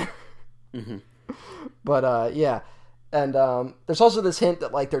both together. Mm-hmm. But yeah, and there's also this hint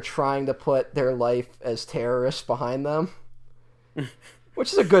that like they're trying to put their life as terrorists behind them,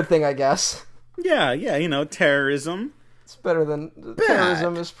 which is a good thing, I guess. Yeah, terrorism. It's better than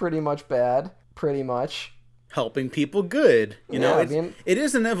terrorism is pretty much bad. Pretty much. Helping people good. It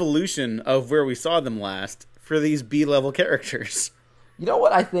is an evolution of where we saw them last for these B-level characters. You know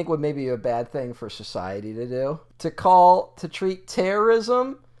what I think would maybe be a bad thing for society to do? To treat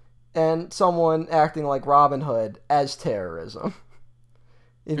terrorism and someone acting like Robin Hood as terrorism.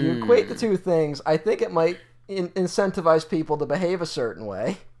 If you equate the two things, I think it might incentivize people to behave a certain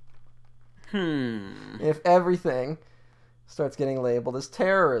way. If everything starts getting labeled as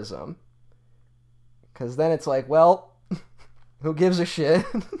terrorism. Because then it's like, well, who gives a shit?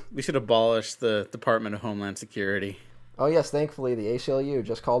 We should abolish the Department of Homeland Security. Oh, yes, thankfully the ACLU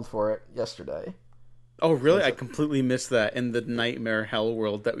just called for it yesterday. Oh, really? I completely missed that in the nightmare hell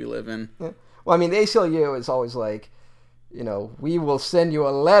world that we live in. Yeah. Well, I mean, the ACLU is always like, we will send you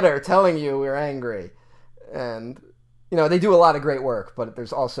a letter telling you we're angry. And, they do a lot of great work, but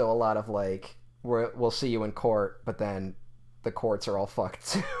there's also a lot of like, we'll see you in court, but then the courts are all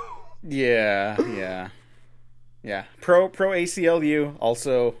fucked too. Yeah. Pro ACLU,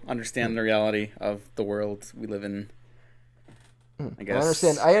 also understand the reality of the world we live in. I guess.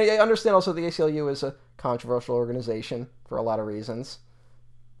 I understand also the ACLU is a controversial organization for a lot of reasons,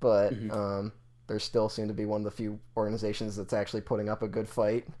 but there still seem to be one of the few organizations that's actually putting up a good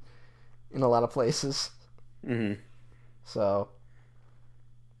fight in a lot of places. So.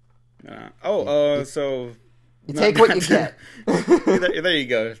 So. You take what you get. there you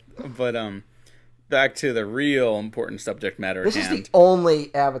go. But back to the real important subject matter at hand. This is the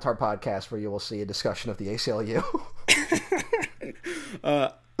only Avatar podcast where you will see a discussion of the ACLU.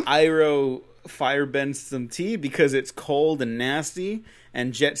 Iroh firebends some tea because it's cold and nasty,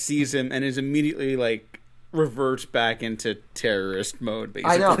 and Jet sees him and is immediately like reverts back into terrorist mode,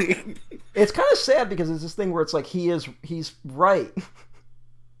 basically. I know. It's kind of sad because it's this thing where it's like he's right,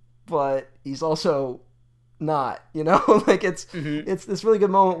 but he's also not, like it's this really good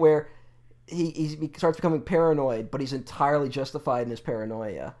moment where he starts becoming paranoid, but he's entirely justified in his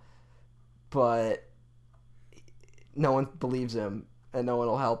paranoia, but no one believes him and no one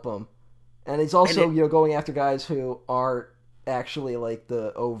will help him, and he's also going after guys who aren't actually like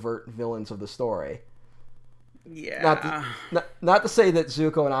the overt villains of the story. Not to say that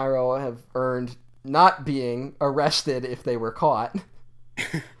Zuko and Iroh have earned not being arrested if they were caught,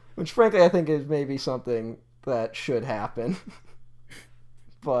 which frankly I think is maybe something that should happen.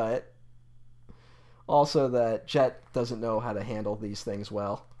 But also that Jet doesn't know how to handle these things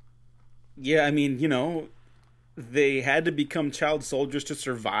well. Yeah, I mean, they had to become child soldiers to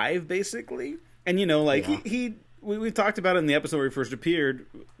survive, basically. And, we talked about it in the episode where he first appeared,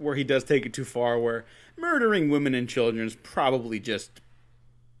 where he does take it too far, where murdering women and children is probably just,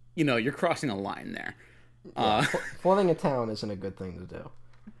 you're crossing a line there. Yeah, flooding a town isn't a good thing to do.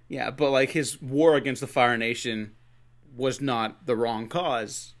 Yeah, but like his war against the Fire Nation was not the wrong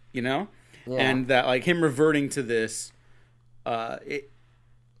cause, Yeah. And that like him reverting to this,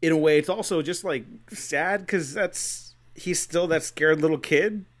 in a way, it's also just like sad because he's still that scared little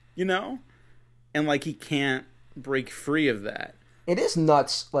kid, and like he can't break free of that. It is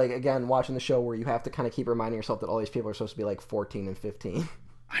nuts, like again watching the show where you have to kind of keep reminding yourself that all these people are supposed to be like 14 and 15.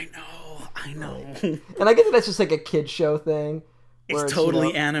 I know. And I get that that's just like a kid show thing. It's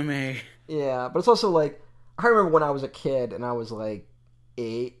totally anime. Yeah, but it's also like I remember when I was a kid and I was like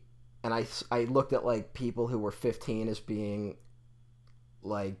 8, and I looked at like people who were 15 as being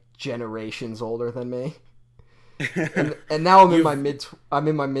like generations older than me, and now I'm in my mid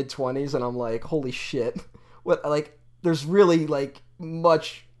 20s, and I'm like, holy shit, what like there's really like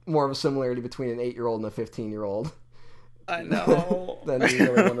much more of a similarity between an 8-year-old and a 15-year-old. I know. Than you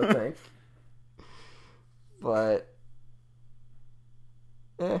really want to think, but.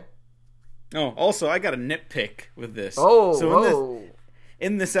 Oh, also, I got a nitpick with this.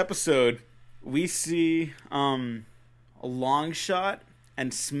 In this episode, we see a Longshot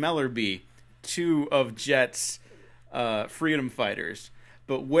and Smellerbee, two of Jet's freedom fighters.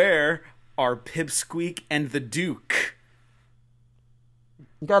 But where are Pipsqueak and the Duke?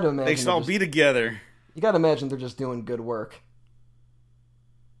 You got to imagine they should all be together. You got to imagine they're just doing good work.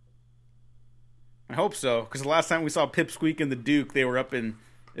 I hope so, because the last time we saw Pipsqueak and the Duke, they were up in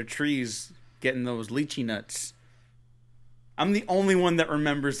their trees getting those lychee nuts. I'm the only one that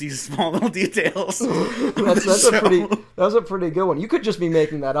remembers these small little details. That was a pretty good one. You could just be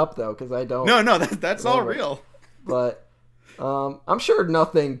making that up though, because I don't. No, that's all real. But I'm sure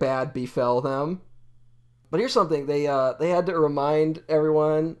nothing bad befell them. But here's something: they had to remind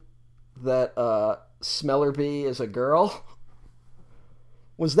everyone that Smellerbee is a girl.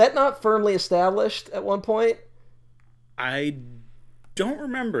 Was that not firmly established at one point? I don't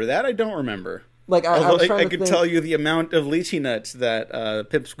remember that. I don't remember. Like I Although was trying I to could think. tell you the amount of lychee nuts that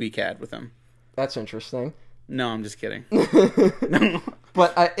Pipsqueak had with him. That's interesting. No, I'm just kidding.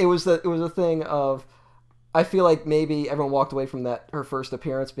 But it was a thing of, I feel like maybe everyone walked away from her first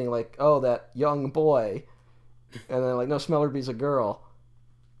appearance being like, oh, that young boy, and then like, no, Smellerby's a girl.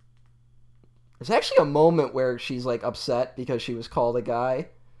 There's actually a moment where she's like upset because she was called a guy,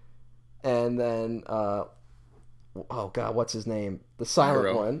 and then oh god, what's his name? The silent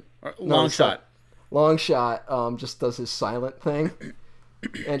Hero. one. Long shot. Long shot. Just does his silent thing.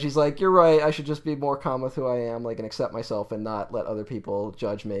 And she's like, "You're right. I should just be more calm with who I am, like, and accept myself, and not let other people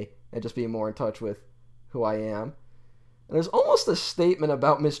judge me, and just be more in touch with who I am." And there's almost a statement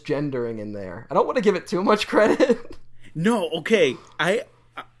about misgendering in there. I don't want to give it too much credit. No, okay.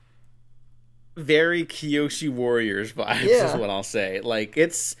 Very Kyoshi Warriors vibes is what I'll say. Like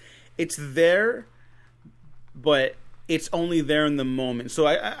it's there, but it's only there in the moment. So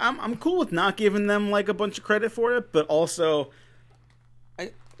I'm cool with not giving them like a bunch of credit for it, but also, I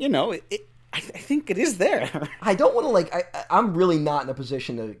think it is there. I don't want to I'm really not in a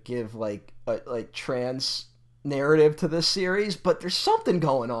position to give like a trans narrative to this series, but there's something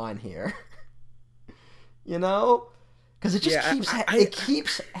going on here. Because it just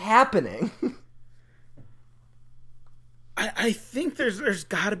keeps happening. I think there's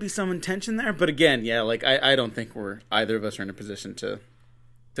got to be some intention there, but again, I don't think either of us are in a position to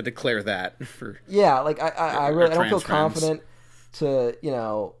declare that for. Yeah, I really don't feel confident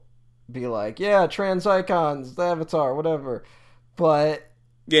to be like, yeah, trans icons, the Avatar, whatever. But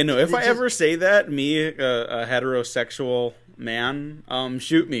yeah, no, if I ever say that, me, a heterosexual man,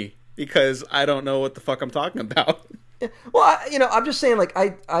 shoot me, because I don't know what the fuck I'm talking about. Well, I'm just saying, like,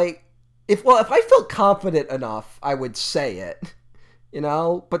 if I felt confident enough, I would say it,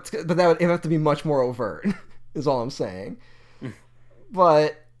 but that would have to be much more overt, is all I'm saying.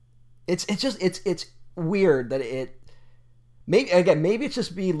 But it's weird that maybe it's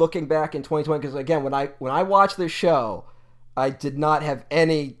just me looking back in 2020, because again, when I watched this show, I did not have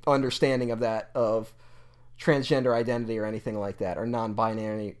any understanding of transgender identity or anything like that, or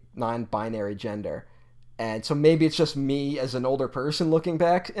non-binary gender. And so maybe it's just me as an older person looking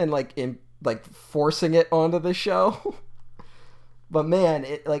back and forcing it onto the show. But man,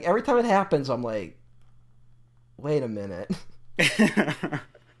 every time it happens, I'm like, wait a minute. I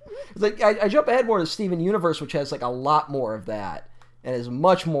jump ahead more to Steven Universe, which has a lot more of that and is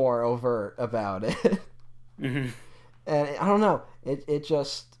much more overt about it. Mm-hmm. And I don't know, it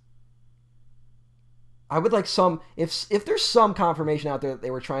just, I would like if there's some confirmation out there that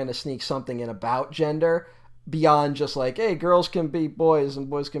they were trying to sneak something in about gender beyond just hey, girls can be boys and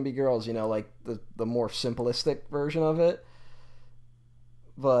boys can be girls, the more simplistic version of it.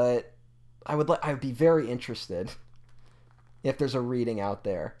 But I would be very interested if there's a reading out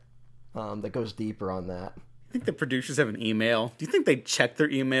there that goes deeper on that. I think the producers have an email. Do you think they check their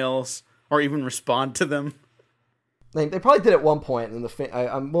emails or even respond to them? They probably did at one point, and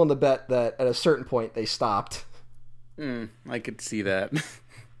I'm willing to bet that at a certain point they stopped. I could see that.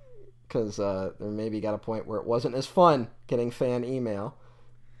 Because they maybe got a point where it wasn't as fun getting fan email.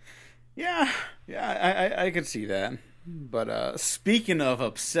 Yeah, I could see that. But speaking of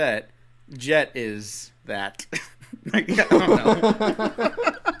upset, Jet is that. I don't know.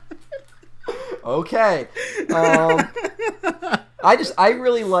 Okay. I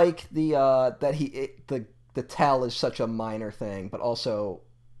really like the tell is such a minor thing, but also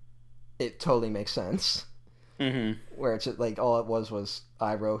it totally makes sense. Mm-hmm. Where it's all it was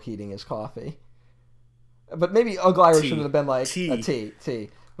Iroh heating his coffee. But maybe Uncle Iroh should have been like tea. A tea.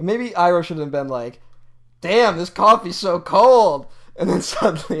 But maybe Iroh should have been like, damn, this coffee's so cold, and then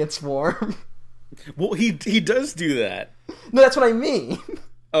suddenly it's warm. Well, he does do that. No, that's what I mean.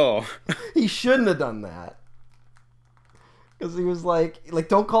 Oh. He shouldn't have done that. Because he was like,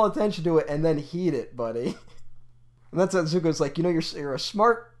 don't call attention to it and then heat it, buddy. And that's what Zuko's like, you're a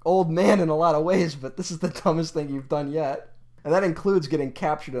smart old man in a lot of ways, but this is the dumbest thing you've done yet. And that includes getting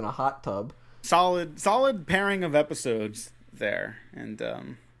captured in a hot tub. Solid pairing of episodes there.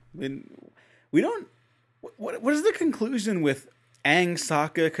 And we don't... What is the conclusion with Aang,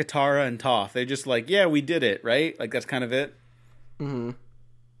 Sokka, Katara, and Toph? They're just like, yeah, we did it, right? That's kind of it? Mm-hmm.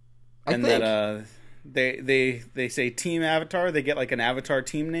 And that they say Team Avatar. They get an Avatar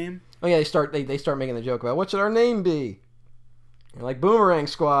team name. Oh yeah, they start making the joke about what should our name be? You're like Boomerang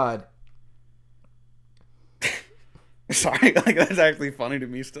Squad. Sorry, that's actually funny to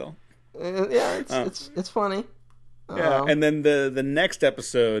me still. Yeah, it's funny. Yeah, and then the next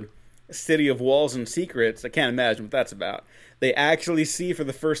episode, City of Walls and Secrets. I can't imagine what that's about. They actually see for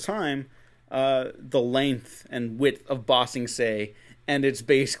the first time the length and width of Bossing Say, and it's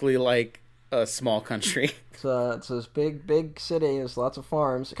basically a small country. It's this big city. There's lots of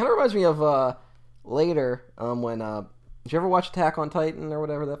farms. It kind of reminds me of later when did you ever watch Attack on Titan or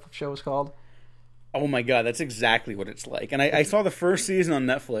whatever that show was called? Oh my god, that's exactly what it's like. And I saw the first season on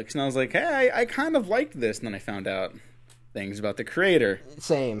Netflix, and I was like, hey, I kind of liked this. And then I found out things about the creator.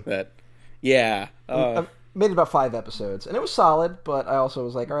 Same. Yeah. I made about 5 episodes, and it was solid, but I also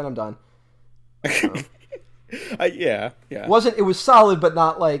was like, all right, I'm done. Yeah. It was solid, but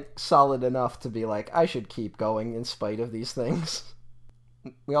not like solid enough to be like, I should keep going in spite of these things.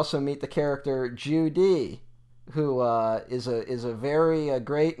 We also meet the character Judy, who is a very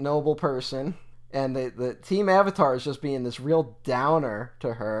great, noble person. And the Team Avatar is just being this real downer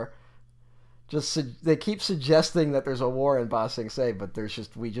to her. They keep suggesting that there's a war in Ba Sing Se, but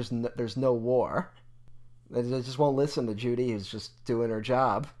there's no war. They just won't listen to Judy, who's just doing her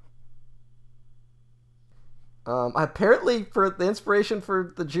job. Apparently, for the inspiration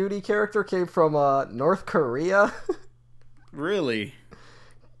for the Judy character came from North Korea. Really?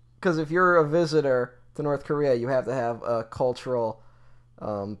 Because if you're a visitor to North Korea, you have to have a cultural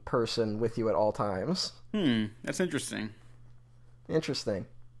person with you at all times. That's interesting. Interesting.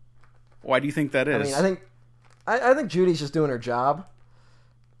 Why do you think that is? I mean, I think Judy's just doing her job,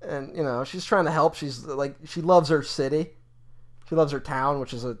 and she's trying to help. She's like, she loves her city, she loves her town,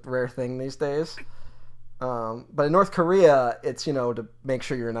 which is a rare thing these days. But in North Korea, it's to make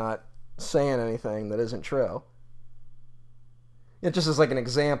sure you're not saying anything that isn't true. It just is like an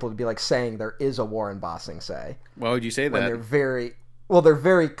example to be like saying there is a war in Ba Sing Se. Why would you say that? When there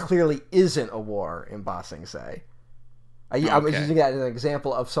very clearly isn't a war in Ba Sing Se. I'm using that as an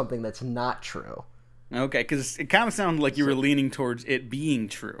example of something that's not true. Okay, because it kind of sounded like you were leaning towards it being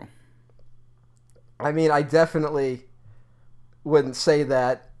true. I mean, I definitely wouldn't say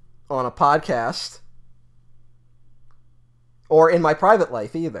that on a podcast or in my private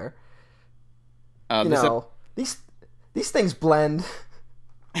life either. These things blend.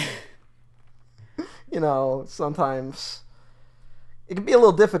 Sometimes it can be a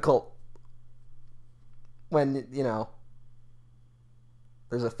little difficult when,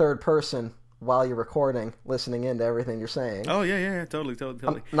 there's a third person while you're recording, listening into everything you're saying. Oh, yeah, totally.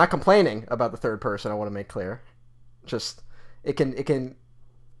 I'm not complaining about the third person, I want to make clear. Just, it can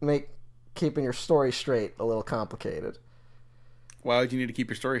make keeping your story straight a little complicated. Why would you need to keep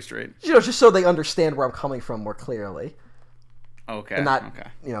your story straight? Just so they understand where I'm coming from more clearly. Okay. And not,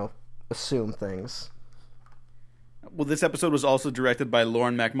 assume things. Well, this episode was also directed by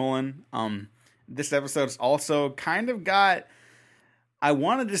Lauren McMullen. This episode's also kind of got, I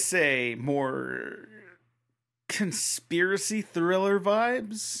wanted to say, more conspiracy thriller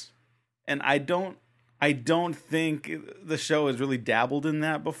vibes, and I don't think the show has really dabbled in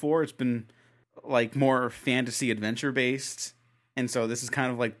that before. It's been like more fantasy adventure based, and so this is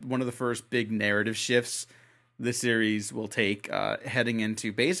kind of like one of the first big narrative shifts the series will take, heading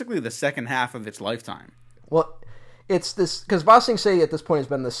into basically the second half of its lifetime. Well, it's this because Ba Sing Se at this point has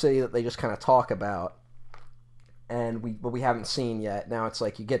been the city that they just kind of talk about, and we haven't seen yet. Now it's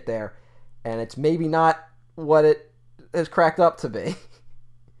like you get there, and it's maybe not what it is cracked up to be.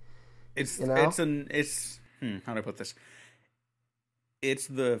 How do I put this? It's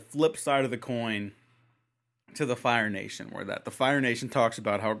the flip side of the coin to the Fire Nation, where the Fire Nation talks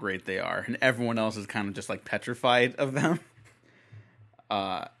about how great they are, and everyone else is kind of just like petrified of them.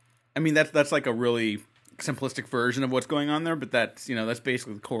 I mean, that's like a really simplistic version of what's going on there, but that's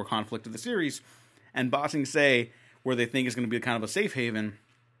basically the core conflict of the series. And Ba Sing Se, where they think is going to be kind of a safe haven,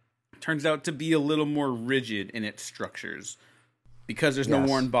 turns out to be a little more rigid in its structures. Because there's no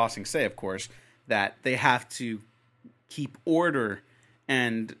war in Ba Sing Se, of course, that they have to keep order,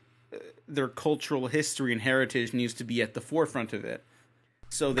 and their cultural history and heritage needs to be at the forefront of it.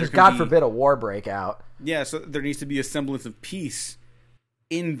 So there's God forbid a war break out. Yeah, so there needs to be a semblance of peace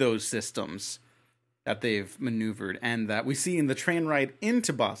in those systems that they've maneuvered, and that we see in the train ride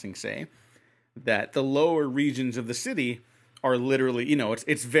into Ba Sing Se, that the lower regions of the city are literally,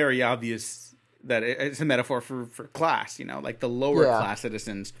 it's very obvious that it's a metaphor for class, like the lower class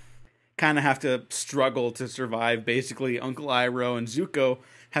citizens kind of have to struggle to survive. Basically, Uncle Iroh and Zuko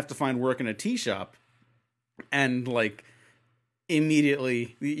have to find work in a tea shop, and like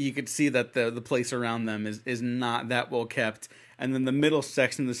immediately you could see that the place around them is not that well kept. And then the middle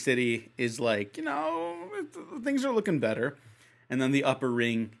section of the city is like, things are looking better. And then the upper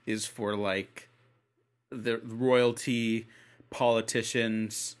ring is for like the royalty,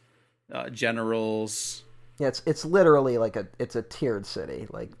 politicians, generals. Yeah, it's literally like it's a tiered city.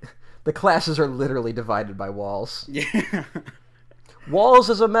 Like the classes are literally divided by walls. Yeah. Walls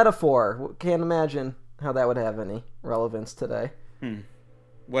is a metaphor. Can't imagine how that would have any relevance today.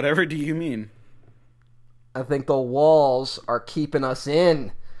 Whatever do you mean? I think the walls are keeping us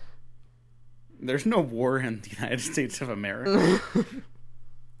in. There's no war in the United States of America.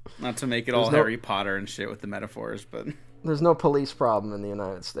 Not to make it all Harry Potter and shit with the metaphors, but... There's no police problem in the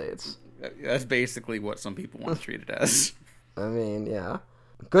United States. That's basically what some people want to treat it as. I mean, yeah.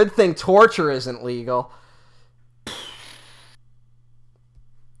 Good thing torture isn't legal.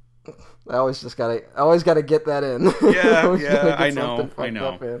 I always gotta get that in. Yeah, I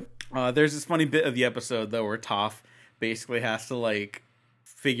know. There's this funny bit of the episode though where Toph basically has to like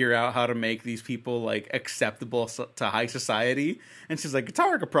figure out how to make these people like acceptable to high society, and she's like,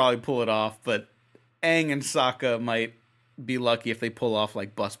 Katara could probably pull it off, but Aang and Sokka might be lucky if they pull off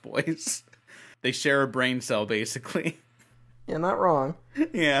like busboys. They share a brain cell basically. Yeah, not wrong.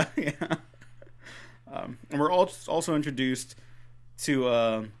 Yeah. And we're also introduced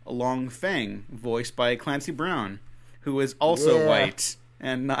to Long Feng, voiced by Clancy Brown, who is also white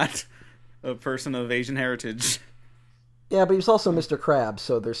and not a person of Asian heritage. Yeah, but he's also Mr. Krabs,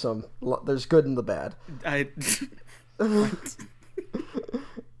 so there's good and the bad.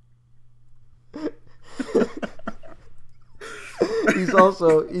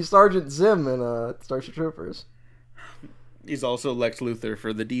 He's Sergeant Zim in Starship Troopers. He's also Lex Luthor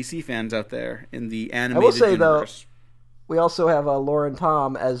for the DC fans out there in the animated universe. Though, we also have Lauren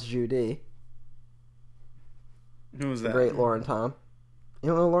Tom as Judy. Who was that? The great Lauren Tom. You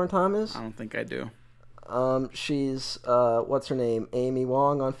don't know who Lauren Tom is? I don't think I do. She's what's her name? Amy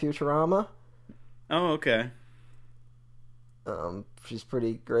Wong on Futurama. Oh, okay. She's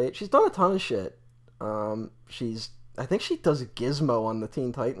pretty great. She's done a ton of shit. I think she does Gizmo on the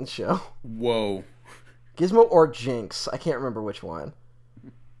Teen Titans show. Whoa. Gizmo or Jinx. I can't remember which one.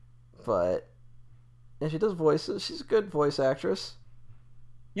 But yeah, she does voices. She's a good voice actress.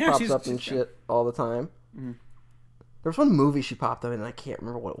 Yeah, pops up in shit all the time. Mm-hmm. There was one movie she popped up in, and I can't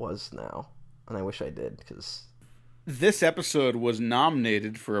remember what it was now. And I wish I did, because... This episode was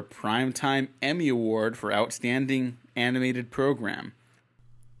nominated for a Primetime Emmy Award for Outstanding Animated Program.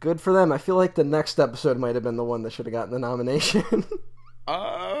 Good for them. I feel like the next episode might have been the one that should have gotten the nomination.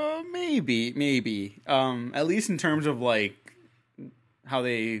 Maybe. At least in terms of, like, how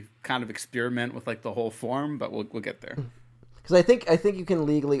they kind of experiment with, like, the whole form, but we'll get there. Because I think you can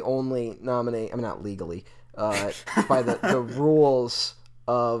legally only nominate... I mean, not legally... by the rules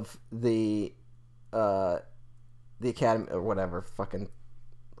of the Academy or whatever, fucking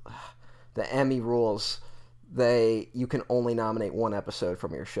the Emmy rules, you can only nominate one episode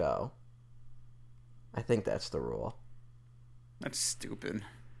from your show. I think that's the rule. That's stupid.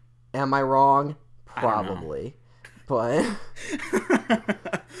 Am I wrong? Probably. But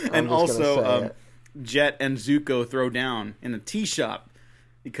and also Jet and Zuko throw down in a tea shop.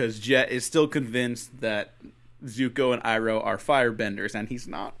 Because Jet is still convinced that Zuko and Iroh are firebenders, and he's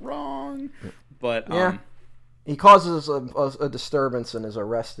not wrong. But he causes a disturbance and is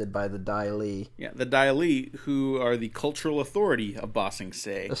arrested by the Dai Li. Yeah, the Dai Li, who are the cultural authority of Ba Sing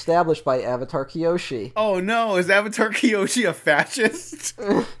Se. Established by Avatar Kyoshi. Oh no, is Avatar Kyoshi a fascist?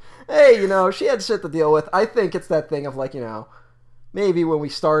 Hey, she had shit to deal with. I think it's that thing of like, maybe when we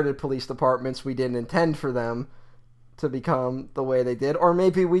started police departments, we didn't intend for them to become the way they did, or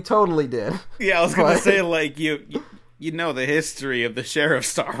maybe we totally did. Yeah, I was gonna say, like, you know the history of the Sheriff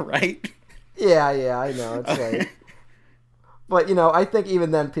Star, right? Yeah, I know. It's like, but I think even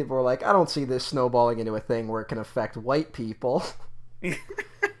then people were like, I don't see this snowballing into a thing where it can affect white people,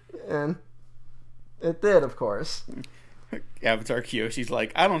 and it did, of course. Avatar Kyoshi's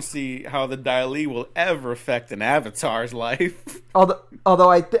like, I don't see how the Dai Li will ever affect an Avatar's life.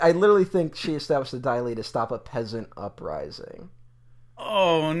 Although I literally think she established the Dai Li to stop a peasant uprising.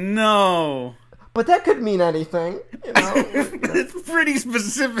 Oh no! But that could mean anything, It's pretty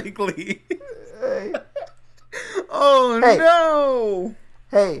specifically. Hey. No!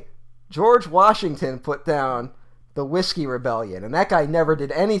 Hey, George Washington put down the Whiskey Rebellion, and that guy never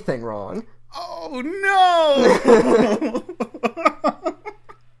did anything wrong. Oh no!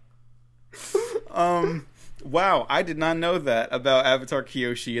 Wow, I did not know that about Avatar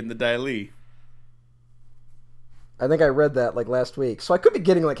Kyoshi and the Dai Li. I think I read that like last week, so I could be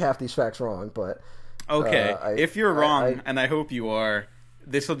getting like half these facts wrong, but okay, if you're wrong, and I hope you are,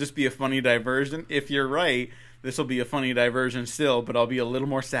 this will just be a funny diversion. If you're right, this will be a funny diversion still, but I'll be a little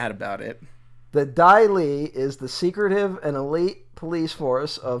more sad about it. The Dai Li is the secretive and elite police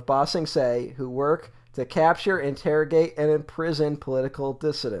force of Ba Sing Se who work to capture, interrogate, and imprison political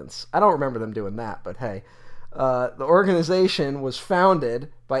dissidents. I don't remember them doing that, but hey. The organization was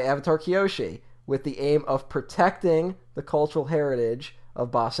founded by Avatar Kyoshi with the aim of protecting the cultural heritage of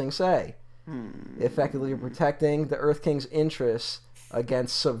Ba Sing Se. Effectively protecting the Earth King's interests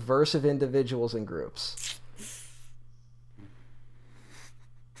against subversive individuals and groups.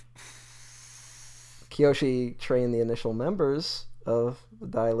 Kiyoshi trained the initial members of the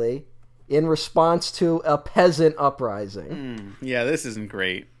Dai Li in response to a peasant uprising. Yeah, this isn't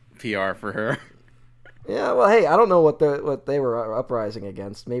great PR for her. Yeah, well, hey, I don't know what they were uprising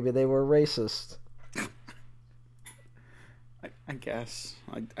against. Maybe they were racist. I guess.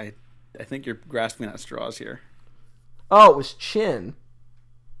 I think you're grasping at straws here. Oh, it was Chin.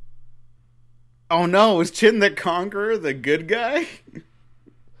 Oh no, was Chin the Conqueror the good guy?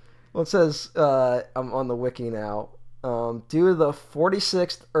 Well, it says, I'm on the wiki now, due to the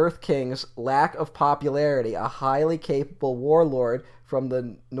 46th Earth King's lack of popularity, a highly capable warlord from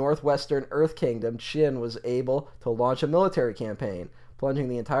the northwestern Earth Kingdom, Chin was able to launch a military campaign, plunging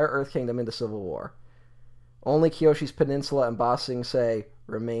the entire Earth Kingdom into civil war. Only Kiyoshi's Peninsula and Ba Sing Se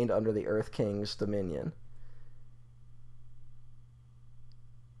remained under the Earth King's dominion.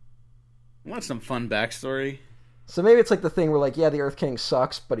 Want some fun backstory? So maybe it's like the thing where, like, yeah, the Earth King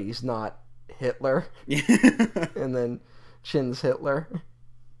sucks, but he's not Hitler. And then Chin's Hitler.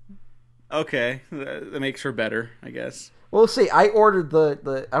 Okay, that makes her better, I guess. Well, see, I ordered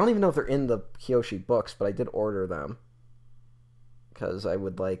the I don't even know if they're in the Kiyoshi books, but I did order them. Because I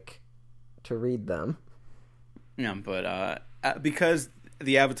would like to read them. Yeah, but because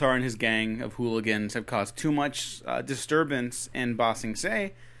the Avatar and his gang of hooligans have caused too much disturbance in Ba Sing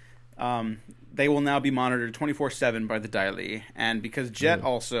Se, they will now be monitored 24/7 by the Dai Li. And because Jet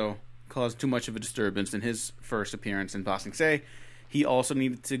also caused too much of a disturbance in his first appearance in Ba Sing Se, he also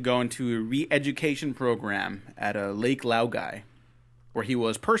needed to go into a re-education program at a Lake Laogai, where he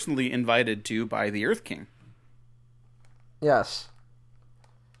was personally invited to by the Earth King. Yes.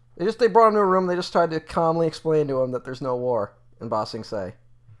 They brought him to a room. They just tried to calmly explain to him that there's no war in Ba Sing Se.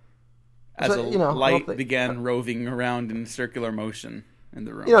 As So, light began roving around in circular motion in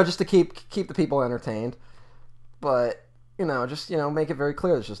the room. Just to keep the people entertained. But, make it very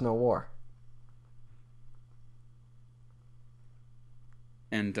clear there's just no war.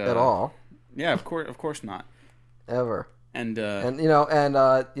 And at all. Yeah, of course not. Ever. And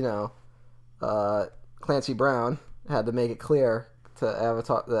Clancy Brown had to make it clear to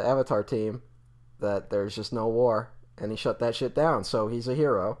the Avatar team that there's just no war, and he shut that shit down. So he's a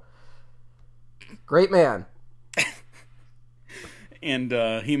hero. Great man. And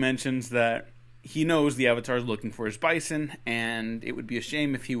he mentions that he knows the Avatar is looking for his bison, and it would be a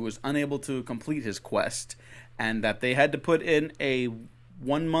shame if he was unable to complete his quest, and that they had to put in a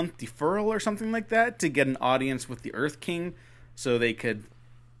 1-month deferral or something like that to get an audience with the Earth King so they could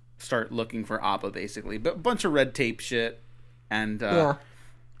start looking for Appa, basically. But a bunch of red tape shit. And the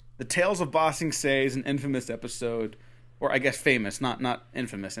Tales of Ba Sing Se is an infamous episode, or I guess famous, not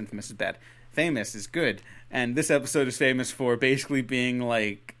infamous. Infamous is bad. Famous is good. And this episode is famous for basically being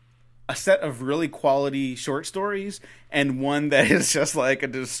like a set of really quality short stories and one that is just like a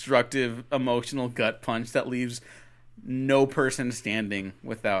destructive emotional gut punch that leaves no person standing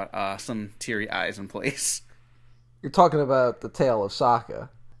without some teary eyes in place. You're talking about the Tale of Sokka.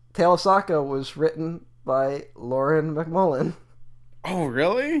 Tale of Sokka was written by Lauren McMullen. Oh,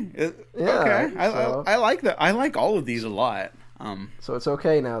 really? Yeah. Okay. I like that. I like all of these a lot. So it's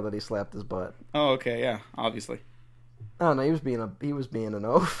okay now that he slapped his butt. Oh, okay. Yeah. Obviously. Oh no, he was being an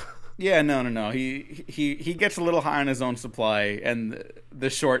oaf. Yeah. No. He gets a little high on his own supply, and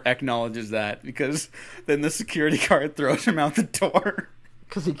the short acknowledges that because then the security guard throws him out the door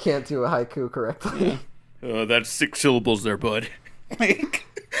because he can't do a haiku correctly. Yeah. That's 6 syllables there, bud. Like,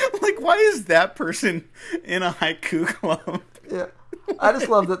 why is that person in a haiku club? Yeah. I just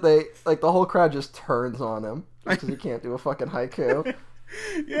love that the whole crowd just turns on him because he can't do a fucking haiku.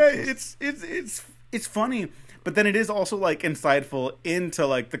 Yeah, it's funny, but then it is also like insightful into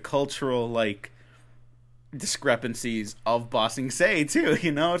like the cultural like discrepancies of Ba Sing Se too.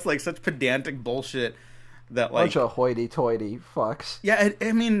 It's like such pedantic bullshit that like bunch of hoity-toity fucks. Yeah,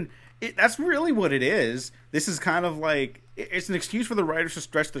 that's really what it is. This is kind of like it's an excuse for the writers to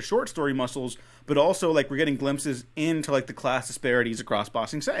stretch their short story muscles, but also like we're getting glimpses into like the class disparities across Ba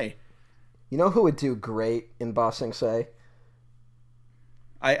Sing Se. You know who would do great in Ba Sing Se?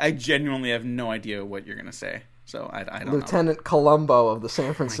 I genuinely have no idea what you're gonna say, so I don't know. Lieutenant Columbo of the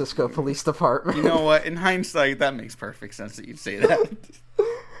San Francisco Police Department. You know what? In hindsight, that makes perfect sense that you'd say that.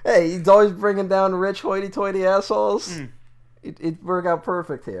 Hey, he's always bringing down rich hoity-toity assholes. It'd work out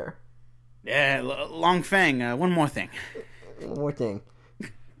perfect here. Yeah, Long Fang, one more thing. One more thing.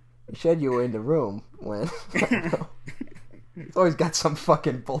 You said you were in the room when... He's always got some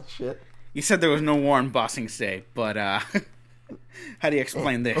fucking bullshit. You said there was no war in Ba Sing Se, but how do you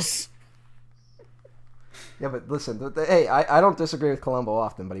explain this? Yeah, but listen, hey, I don't disagree with Columbo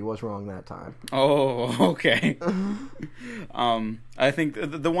often, but he was wrong that time. Oh, okay. I think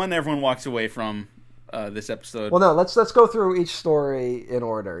the one everyone walks away from this episode. Well, no, let's go through each story in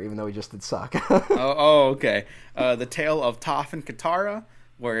order, even though we just did suck. Okay. The tale of Toph and Katara,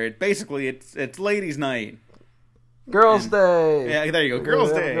 where it's ladies' night. Girls' Day. Yeah, there you go.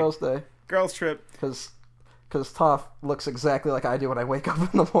 Girls' Day. Girls' Day. Girls' trip. Because Toph looks exactly like I do when I wake up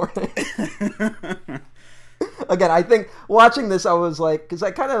in the morning. Again, I think watching this, I was like, because I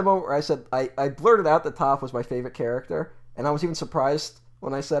kind of had a moment where I said, I blurted out that Toph was my favorite character, and I was even surprised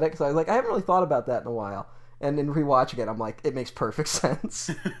when I said it, because I was like, I haven't really thought about that in a while. And in rewatching it, I'm like, it makes perfect sense.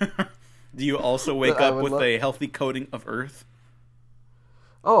 Do you also wake up with a healthy coating of earth?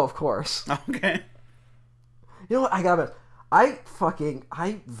 Oh, of course. Okay. You know what? I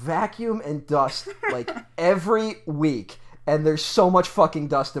vacuum and dust like every week, and there's so much fucking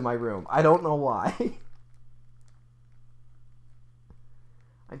dust in my room. I don't know why.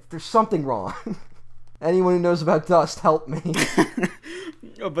 There's something wrong. Anyone who knows about dust, help me.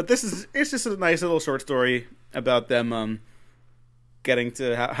 But it's just a nice little short story about them getting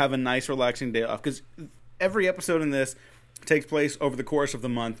to have a nice, relaxing day off. Because every episode in this takes place over the course of the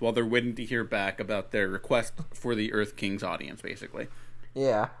month while they're waiting to hear back about their request for the Earth King's audience, basically.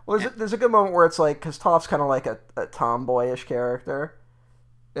 Yeah. Well, there's a good moment where it's like, because Toph's kind of like a tomboyish character.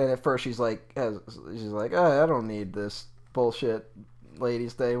 And at first she's like, oh, I don't need this bullshit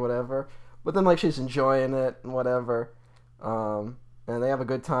ladies' day, whatever. But then, like, she's enjoying it and whatever. And they have a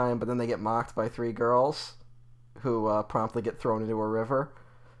good time, but then they get mocked by 3 girls who promptly get thrown into a river.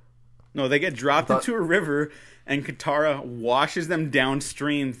 No, they get dropped into a river, and Katara washes them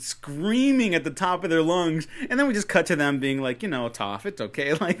downstream, screaming at the top of their lungs. And then we just cut to them being like, Toph, it's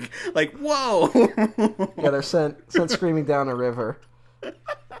okay. Like, whoa. Yeah, they're sent screaming down a river.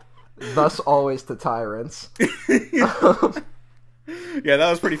 Thus always to tyrants. Yeah, that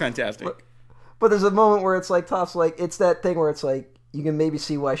was pretty fantastic. But there's a moment where it's like, Toph's like, it's that thing where it's like, you can maybe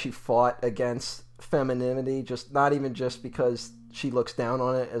see why she fought against femininity, just not even just because she looks down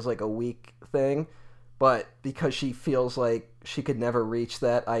on it as like a weak thing, but because she feels like she could never reach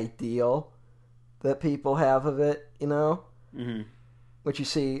that ideal that people have of it, Mm-hmm. Which you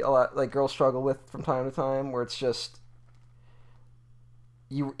see a lot, like, girls struggle with from time to time, where it's just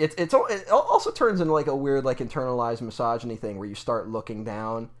it also turns into like a weird, like, internalized misogyny thing where you start looking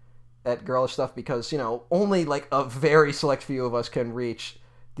down at girlish stuff because only like a very select few of us can reach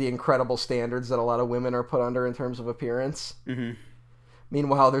the incredible standards that a lot of women are put under in terms of appearance. Mm-hmm.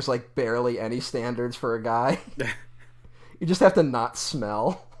 Meanwhile, there's like barely any standards for a guy. You just have to not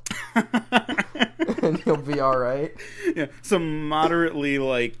smell, and you'll be all right. Yeah, some moderately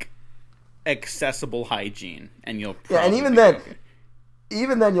like accessible hygiene, and you'll and even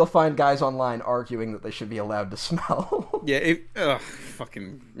then, you'll find guys online arguing that they should be allowed to smell. Yeah,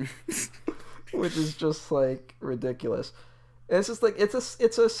 fucking, which is just like ridiculous. And it's just like it's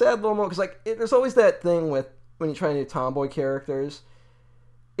a sad little moment because like there's always that thing with when you try to do tomboy characters.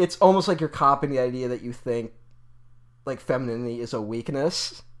 It's almost like you're copying the idea that you think like femininity is a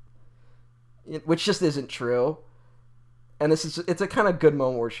weakness, which just isn't true. And it's a kind of good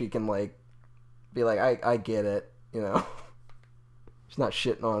moment where she can like be like, I get it, She's not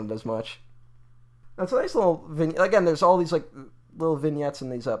shitting on it as much. That's a nice little again, there's all these like little vignettes in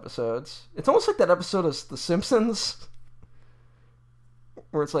these episodes. It's almost like that episode of The Simpsons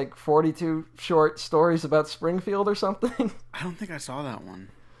where it's like 42 short stories about Springfield or something. I don't think I saw that one.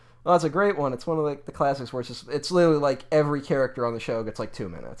 Well, it's a great one. It's one of like the classics where it's literally like every character on the show gets like 2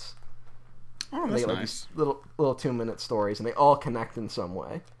 minutes. Oh, that's nice. Like little 2-minute stories, and they all connect in some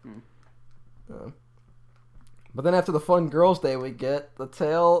way. But then after the fun girls' day, we get the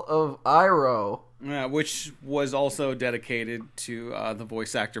tale of Iroh. Yeah, which was also dedicated to the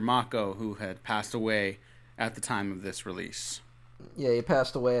voice actor Mako, who had passed away at the time of this release. Yeah, he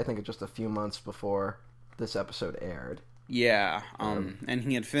passed away, I think, just a few months before this episode aired. Yeah, and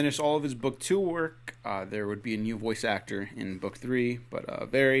he had finished all of his Book 2 work. There would be a new voice actor in Book 3, but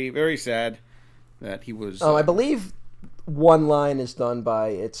very, very sad that he was... I believe one line is done by...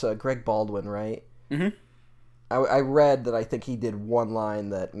 It's Greg Baldwin, right? Mm-hmm. I read that I think he did one line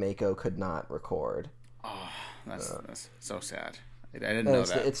that Mako could not record. Oh, that's so sad. I didn't know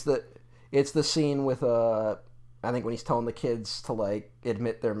that. It's the scene with I think when he's telling the kids to like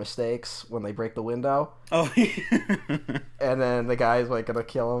admit their mistakes when they break the window. Oh. And then the guy's like gonna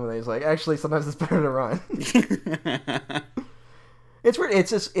kill him, and he's like, actually, sometimes it's better to run. It's weird.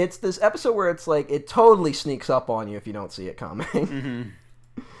 It's this episode where it's like it totally sneaks up on you if you don't see it coming. Mm-hmm.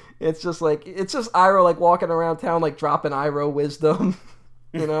 It's just Iroh like walking around town like dropping Iroh wisdom,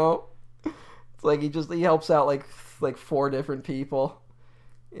 It's like he helps out like 4 different people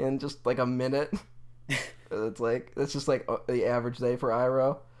in just like a minute. It's just like the average day for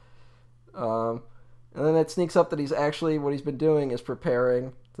Iroh. And then it sneaks up that he's actually, what he's been doing is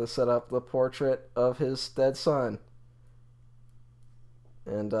preparing to set up the portrait of his dead son.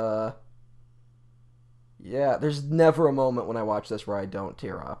 And yeah, there's never a moment when I watch this where I don't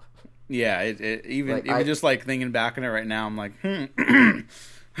tear up. Yeah, even just like thinking back on it right now, I'm like,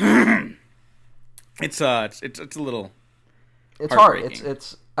 it's a little. It's hard.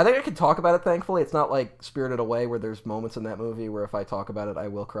 It's. I think I can talk about it. Thankfully, it's not like Spirited Away, where there's moments in that movie where if I talk about it, I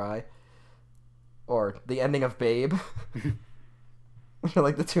will cry. Or the ending of Babe.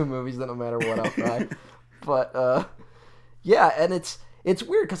 Like the 2 movies that no matter what I'll cry. But yeah, and it's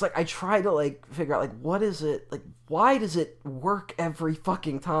weird because like I try to like figure out like what is it, like why does it work every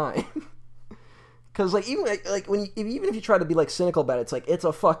fucking time? Because like even if you try to be like cynical about it, it's like it's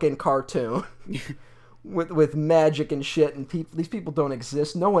a fucking cartoon with magic and shit, and these people don't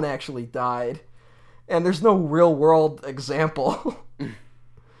exist. No one actually died, and there's no real world example. You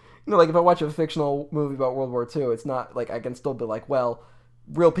know, like if I watch a fictional movie about World War II, it's not like I can still be like, well,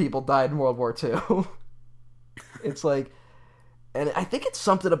 real people died in World War II. It's like, and I think it's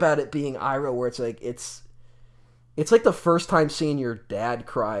something about it being Iroh where it's like it's like the first time seeing your dad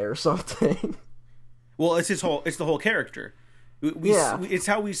cry or something. Well, it's the whole character. It's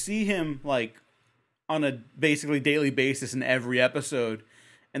how we see him like on a basically daily basis in every episode,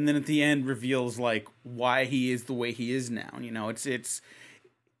 and then at the end reveals like why he is the way he is now. You know,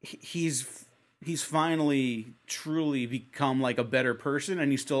 he's finally truly become like a better person,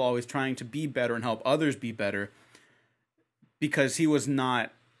 and he's still always trying to be better and help others be better, because he was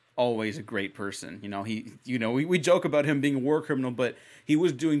not always a great person. You know, we joke about him being a war criminal, but he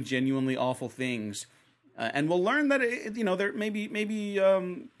was doing genuinely awful things. And we'll learn that there maybe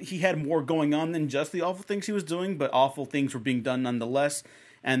he had more going on than just the awful things he was doing, but awful things were being done nonetheless.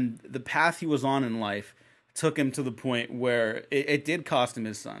 And the path he was on in life took him to the point where it did cost him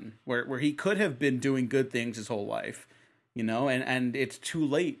his son, where he could have been doing good things his whole life, you know, and it's too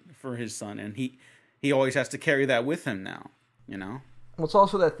late for his son, and he always has to carry that with him now, you know. Well, it's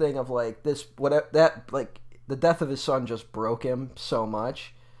also that thing of like the death of his son just broke him so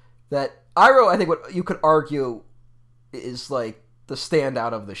much that Iroh, I think what you could argue is like the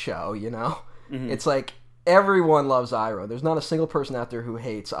standout of the show, you know. Mm-hmm. It's like everyone loves Iroh. There's not a single person out there who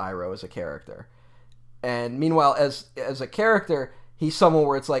hates Iroh as a character. And meanwhile, as a character, he's someone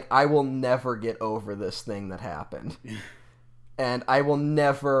where it's like, I will never get over this thing that happened. And I will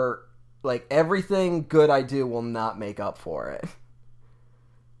never, like, everything good I do will not make up for it.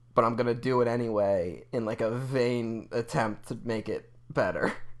 But I'm going to do it anyway in, like, a vain attempt to make it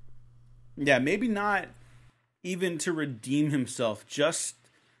better. Yeah, maybe not even to redeem himself. Just,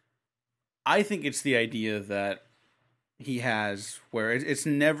 I think it's the idea that he has where it's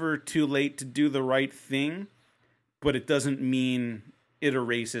never too late to do the right thing, but it doesn't mean it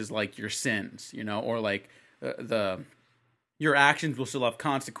erases like your sins, you know, or like your actions will still have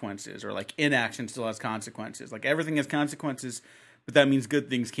consequences, or like inaction still has consequences. Like everything has consequences, but that means good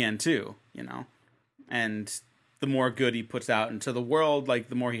things can too, you know. And the more good he puts out into the world, like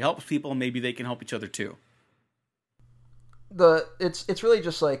the more he helps people, maybe they can help each other too. It's really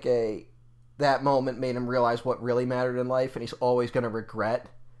just like that moment made him realize what really mattered in life, and he's always going to regret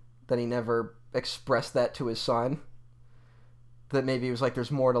that he never expressed that to his son. That maybe he was like,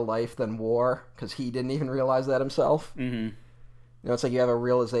 there's more to life than war, because he didn't even realize that himself. Mm-hmm. You know, it's like you have a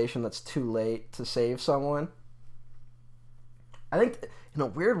realization that's too late to save someone. I think, in a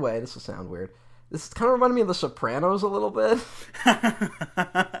weird way, this will sound weird, this kind of reminded me of The Sopranos a little bit.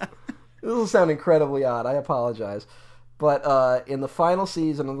 This will sound incredibly odd, I apologize. But in the final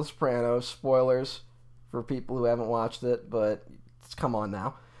season of The Sopranos, spoilers for people who haven't watched it, but come on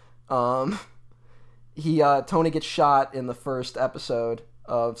now. Tony gets shot in the first episode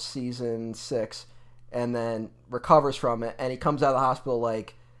of season 6, and then recovers from it, and he comes out of the hospital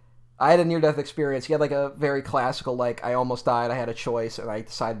like, I had a near-death experience. He had like a very classical, like, I almost died, I had a choice, and I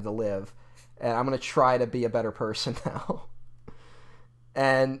decided to live. And I'm going to try to be a better person now.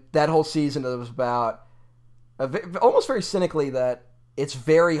 And that whole season, it was about almost very cynically that it's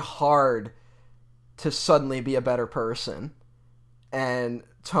very hard to suddenly be a better person, and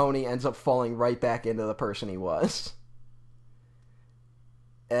Tony ends up falling right back into the person he was.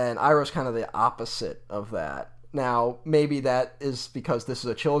 And Iroh's kind of the opposite of that. Now, maybe that is because this is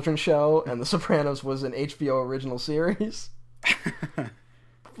a children's show and The Sopranos was an HBO original series.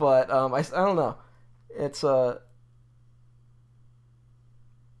 But I don't know. It's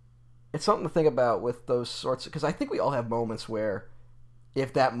something to think about with those sorts, because I think we all have moments where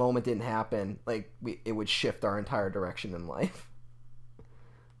if that moment didn't happen, like it would shift our entire direction in life.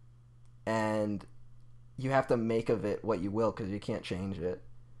 And you have to make of it what you will, because you can't change it.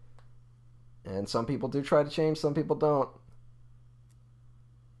 And some people do try to change, some people don't.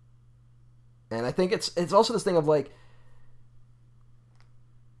 And I think it's also this thing of like,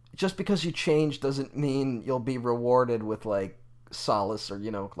 just because you change doesn't mean you'll be rewarded with like solace or,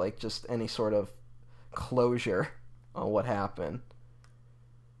 you know, like just any sort of closure on what happened.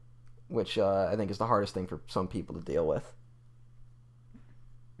 Which I think is the hardest thing for some people to deal with.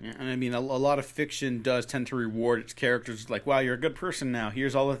 Yeah, and I mean, a lot of fiction does tend to reward its characters like, wow, you're a good person now.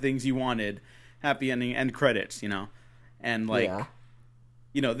 Here's all the things you wanted. Happy ending, end credits, you know? And like,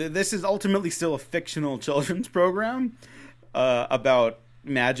 you know, this is ultimately still a fictional children's program about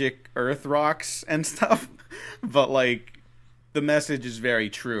magic earth rocks and stuff. But like, the message is very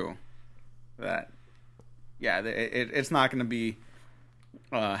true. That, yeah, it's not going to be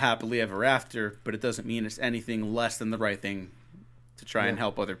happily ever after, but it doesn't mean it's anything less than the right thing to try and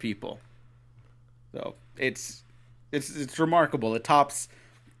help other people. So it's remarkable. It tops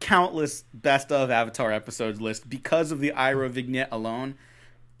countless best of Avatar episodes list because of the Iroh vignette alone.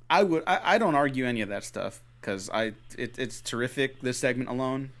 I don't argue any of that stuff because it's terrific, this segment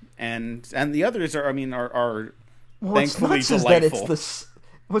alone, and the others are thankfully delightful.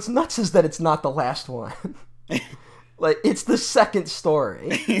 What's nuts is that it's not the last one. Like, it's the second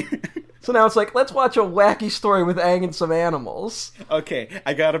story. So now it's like, let's watch a wacky story with Aang and some animals. Okay,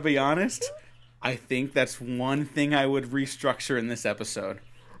 I gotta be honest. I think that's one thing I would restructure in this episode.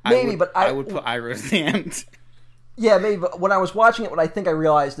 Maybe, but I would put Iroh's hand. Yeah, maybe, but when I was watching it, what I think I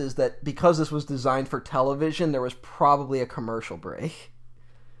realized is that because this was designed for television, there was probably a commercial break.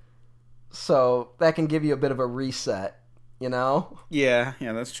 So that can give you a bit of a reset, you know? Yeah,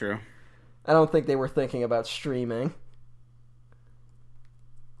 that's true. I don't think they were thinking about streaming.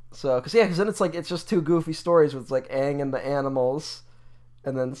 So, because then it's just two goofy stories with like Aang and the animals,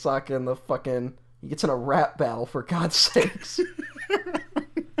 and then Sokka and the fucking... He gets in a rap battle, for God's sakes.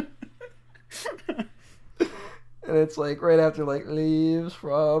 And it's like right after like leaves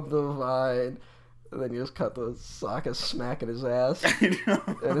from the vine, and then you just cut the Sokka smacking his ass. I know.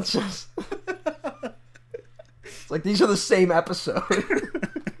 And it's just... It's like these are the same episode.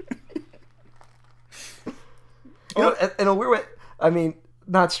 You know, in a weird way, I mean...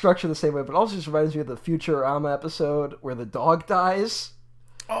 Not structured the same way, but also just reminds me of the Futurama episode where the dog dies.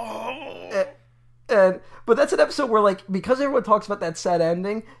 Oh. But that's an episode where, like, because everyone talks about that sad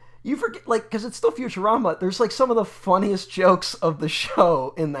ending, you forget, like, because it's still Futurama, there's, like, some of the funniest jokes of the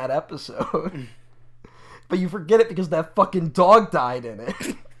show in that episode. But you forget it because that fucking dog died in it.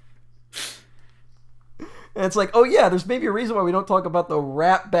 And it's like, oh yeah, there's maybe a reason why we don't talk about the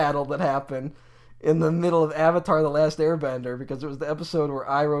rap battle that happened in the middle of Avatar: The Last Airbender, because it was the episode where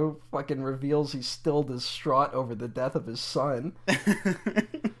Iroh fucking reveals he's still distraught over the death of his son.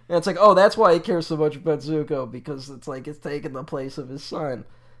 And it's like, oh, that's why he cares so much about Zuko, because it's like it's taking the place of his son.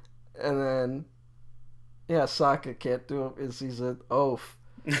 And then, yeah, Sokka can't do it. He's an oaf.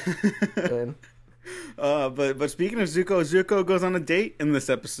 And, but speaking of Zuko goes on a date in this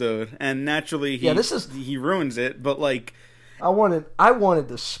episode, and naturally he ruins it. But like, I wanted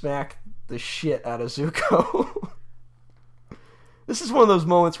to smack the shit out of Zuko. This is one of those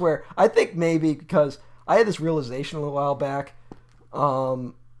moments where I think maybe because I had this realization a little while back.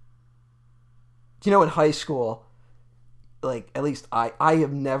 You know, in high school, like, at least I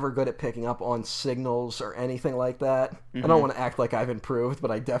am never good at picking up on signals or anything like that. Mm-hmm. I don't want to act like I've improved,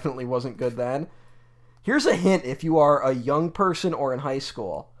 but I definitely wasn't good then. Here's a hint if you are a young person or in high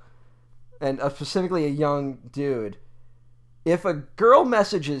school, and specifically a young dude. If a girl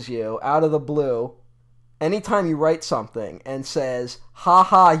messages you out of the blue, anytime you write something and says,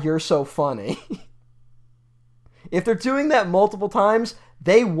 haha, you're so funny, if they're doing that multiple times,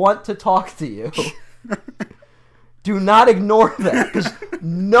 they want to talk to you. Do not ignore that, because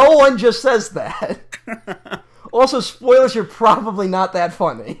no one just says that. Also, spoilers, you're probably not that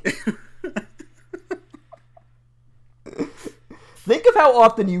funny. Think of how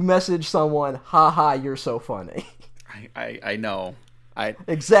often you message someone, haha, you're so funny. I know.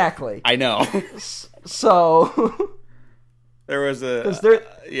 Exactly. I know. So there was a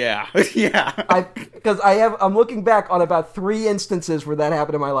yeah. Because I'm looking back on about 3 instances where that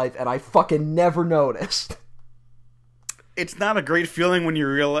happened in my life, and I fucking never noticed. It's not a great feeling when you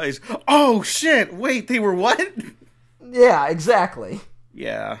realize, oh shit, wait, they were what? Yeah, exactly.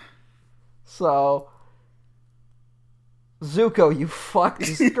 Yeah. So Zuko, you fuck.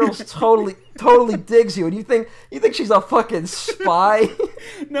 This girl's totally digs you, and you think she's a fucking spy?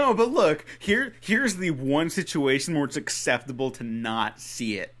 No, but look, here's the one situation where it's acceptable to not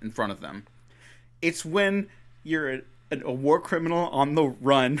see it in front of them. It's when you're a war criminal on the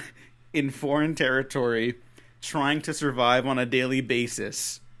run in foreign territory, trying to survive on a daily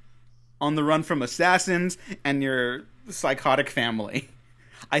basis, on the run from assassins and your psychotic family.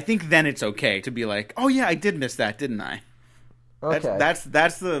 I think then it's okay to be like, oh yeah, I did miss that, didn't I? Okay. That's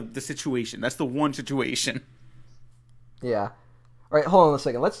the situation. That's the one situation. Yeah. All right, hold on a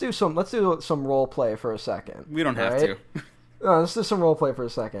second. Let's do some role play for a second. We don't have to. No, let's do some role play for a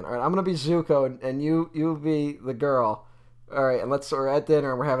second. All right, I'm gonna be Zuko, and you be the girl. All right, and we're at dinner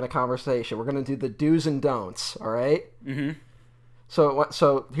and we're having a conversation. We're gonna do the do's and don'ts. All right. Mm-hmm.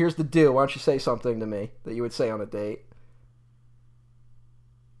 So here's the do. Why don't you say something to me that you would say on a date?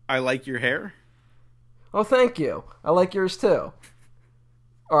 I like your hair. Oh, thank you. I like yours too.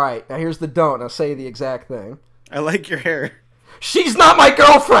 All right, now here's the don't. Now say the exact thing. I like your hair. She's not my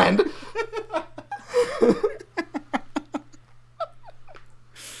girlfriend!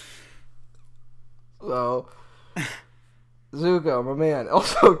 So, Zuko, my man.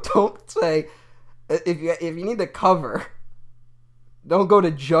 Also, don't say, if you need to cover, don't go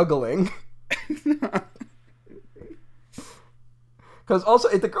to juggling. Because also,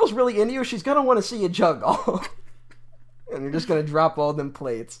 if the girl's really into you, she's going to want to see you juggle. And you're just going to drop all them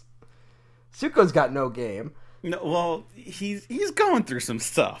plates. Zuko's got no game. No, well, he's going through some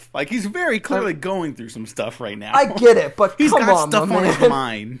stuff. Like, he's very clearly going through some stuff right now. I get it, but he's come got on, stuff my on man. his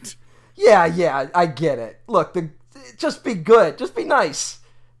mind. Yeah, I get it. Look, just be good. Just be nice.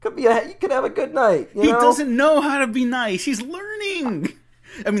 You could have a good night. You know? He doesn't know how to be nice. He's learning.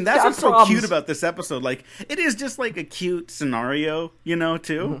 I mean, that's what's so cute about this episode. Like, it is just like a cute scenario, too.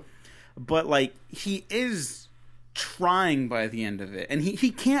 Mm-hmm. But, like, he is trying by the end of it. And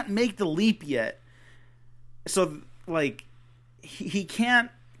he can't make the leap yet. So, like, he can't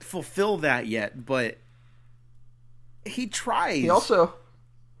fulfill that yet, but he tries. He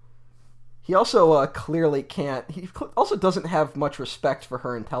also clearly can't. He also doesn't have much respect for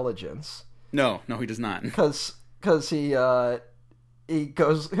her intelligence. No, he does not. Because he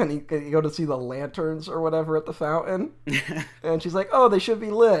goes and he go to see the lanterns or whatever at the fountain, and she's like, "Oh, they should be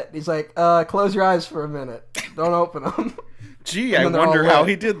lit." He's like, "Close your eyes for a minute. Don't open them." Gee, I wonder how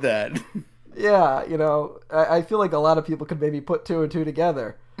he did that. Yeah, I feel like a lot of people could maybe put two and two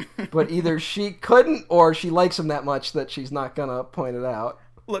together, but either she couldn't or she likes him that much that she's not gonna point it out.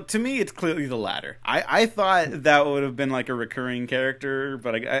 Look, to me, it's clearly the latter. I thought that would have been like a recurring character,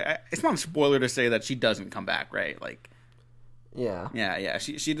 but it's not a spoiler to say that she doesn't come back, right? Like, yeah.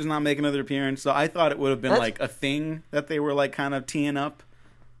 She does not make another appearance, so I thought it would have been like a thing that they were like kind of teeing up,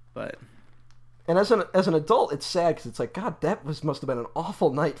 but. And as an adult, it's sad because it's like, God, that must have been an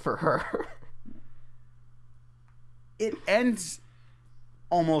awful night for her. It ends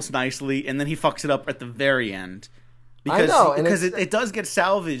almost nicely, and then he fucks it up at the very end. I know, because it does get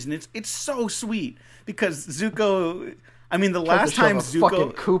salvaged, and it's so sweet. Because Zuko, I mean, the last time Zuko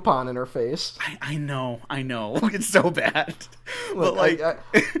fucking coupon in her face. I know, it's so bad. Look, but like,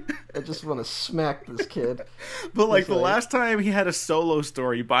 I just want to smack this kid. But like the last time he had a solo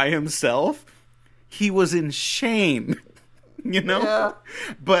story by himself, he was in shame. Yeah.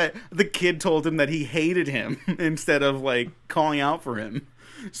 But the kid told him that he hated him instead of like calling out for him.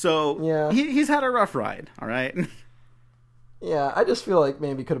 So yeah, he's had a rough ride. All right. Yeah, I just feel like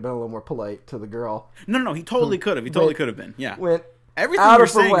maybe he could have been a little more polite to the girl. No, he totally could have. He totally could have been. Yeah. Everything you're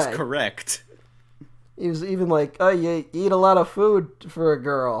saying is correct. He was even like, "Oh, you eat a lot of food for a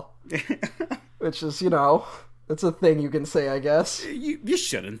girl," which is, it's a thing you can say, I guess. You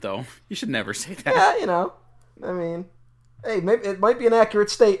shouldn't, though. You should never say that. Yeah, I mean, hey, maybe it might be an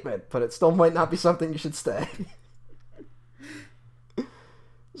accurate statement, but it still might not be something you should say.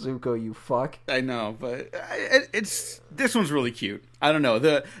 Zuko, you fuck. I know, but this one's really cute. I don't know.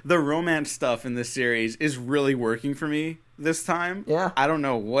 The romance stuff in this series is really working for me this time. Yeah. I don't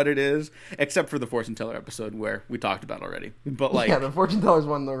know what it is, except for the fortune teller episode where we talked about already. But like, yeah, the fortune teller's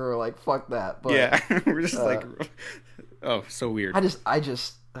one that we were like, fuck that. But, yeah, we're just like, oh, so weird. I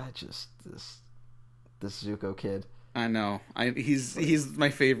just this Zuko kid. I know. He's my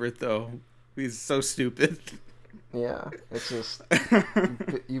favorite though. He's so stupid. Yeah, it's just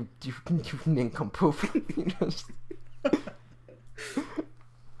you nincompoop. You just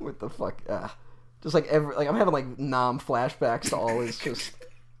what the fuck? Just like I'm having like Nam flashbacks to all his just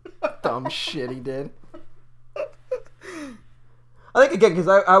dumb shit he did. I think again because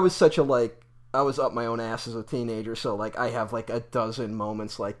I was such a I was up my own ass as a teenager, so like I have like a dozen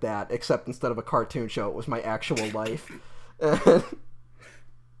moments like that. Except instead of a cartoon show, it was my actual life.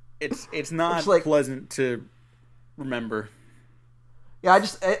 It's not It's like- pleasant to remember. Yeah,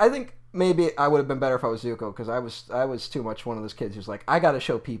 I think maybe I would have been better if I was Zuko, because I was too much one of those kids who's like, I got to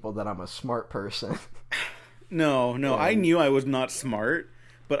show people that I'm a smart person. No, I knew I was not smart,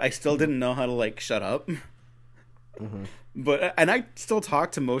 but I still didn't know how to like shut up. But I still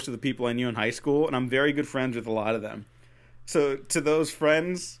talk to most of the people I knew in high school, and I'm very good friends with a lot of them. So to those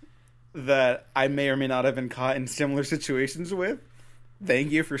friends that I may or may not have been caught in similar situations with,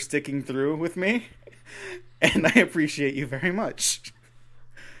 thank you for sticking through with me, and I appreciate you very much.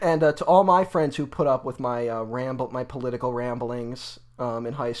 And to all my friends who put up with my my political ramblings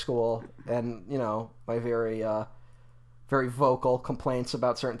in high school, and my very very vocal complaints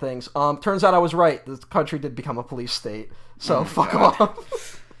about certain things. Turns out I was right. The country did become a police state, so fuck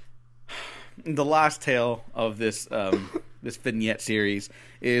off. The last tale of this this vignette series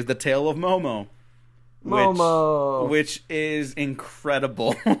is the tale of Momo. Which is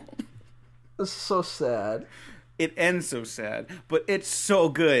incredible. This is so sad. It ends so sad, but it's so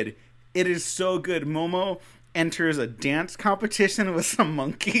good. It is so good. Momo enters a dance competition with some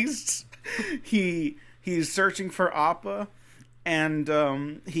monkeys. He's searching for Appa,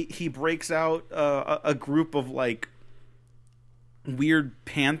 and he breaks out a group of like weird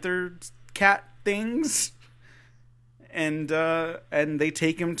panther cat things, and they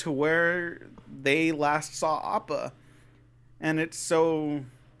take him to where they last saw Appa, and this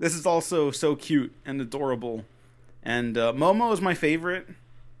is also so cute and adorable. And Momo is my favorite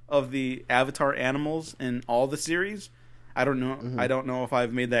of the Avatar animals in all the series. I don't know. I don't know if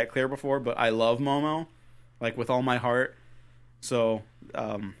I've made that clear before, but I love Momo, like with all my heart. So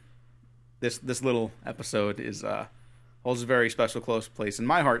this little episode holds a very special, close place in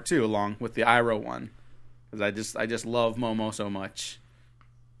my heart too, along with the Iroh one, because I just love Momo so much.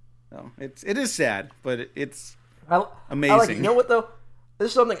 So it is sad, but it's amazing. I like it. You know what though? This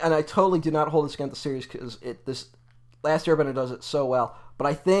is something, and I totally do not hold this against the series, because this Last Airbender does it so well. But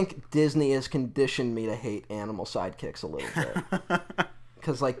I think Disney has conditioned me to hate animal sidekicks a little bit,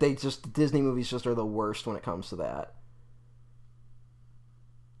 because like Disney movies just are the worst when it comes to that.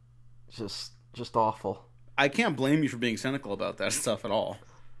 Just awful. I can't blame you for being cynical about that stuff at all.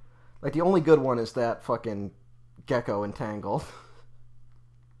 Like the only good one is that fucking gecko in Tangled.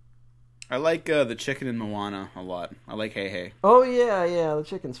 I like the chicken in Moana a lot. I like Hey Hey. Oh yeah, the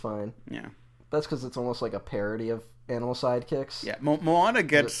chicken's fine. Yeah. That's because it's almost like a parody of animal sidekicks. Yeah, Moana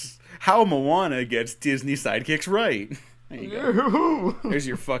gets Disney sidekicks right. There you go. There's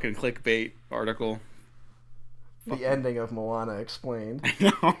your fucking clickbait article. The ending of Moana explained.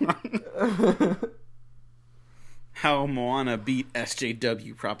 How Moana beat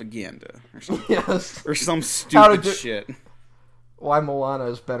SJW propaganda or something. Yes. Or some stupid shit. Why Moana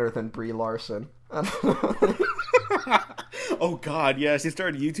is better than Brie Larson. Oh god, yes. He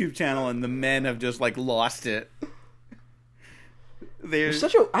started a YouTube channel and the men have just like lost it. I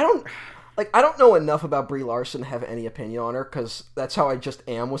don't know enough about Brie Larson to have any opinion on her, because that's how I just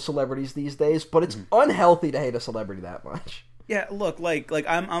am with celebrities these days, but it's unhealthy to hate a celebrity that much. Yeah, look, like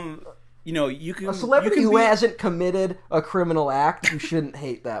I'm you can... A celebrity who hasn't committed a criminal act, you shouldn't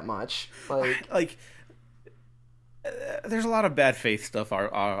hate that much. There's a lot of bad faith stuff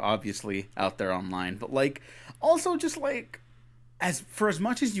are obviously out there online, but like also just like as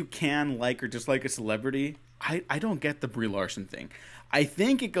much as you can like or dislike a celebrity, I don't get the Brie Larson thing. I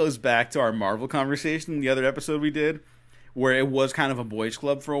think it goes back to our Marvel conversation, the other episode we did, where it was kind of a boys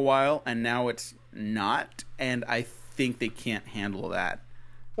club for a while and now it's not, and I think they can't handle that.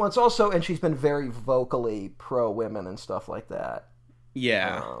 Well, it's also, and she's been very vocally pro women and stuff like that.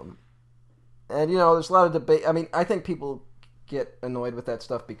 Yeah. And there's a lot of debate. I mean, I think people get annoyed with that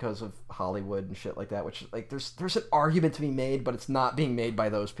stuff because of Hollywood and shit like that, which like there's an argument to be made, but it's not being made by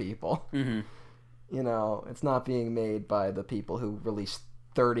those people. Mm-hmm. It's not being made by the people who release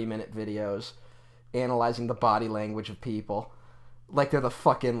 30-minute videos analyzing the body language of people. Like they're the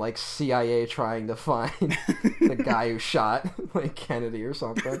fucking like CIA trying to find the guy who shot like Kennedy or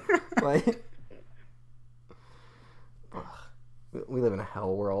something. Like, we live in a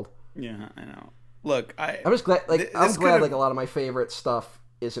hell world. Yeah, I know. Look, I'm just glad. Like, I'm glad like a lot of my favorite stuff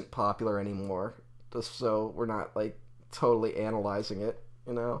isn't popular anymore, just so we're not like totally analyzing it.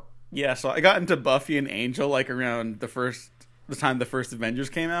 Yeah. So I got into Buffy and Angel like around the time the first Avengers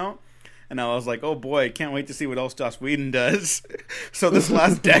came out. And I was like, oh boy, can't wait to see what else Joss Whedon does. So this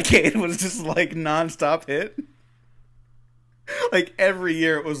last decade was just like nonstop hit. Like every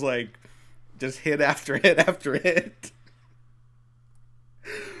year it was like just hit after hit after hit.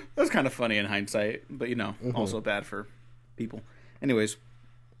 That was kind of funny in hindsight, but also bad for people. Anyways.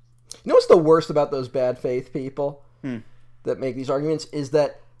 You know what's the worst about those bad faith people? that make these arguments is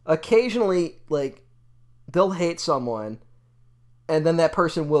that occasionally, like, they'll hate someone, and then that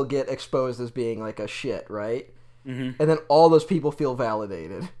person will get exposed as being, like, a shit, right? Mm-hmm. And then all those people feel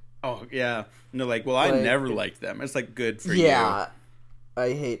validated. Oh, yeah. And they're like, well, I never liked them. It's like, good for you. Yeah.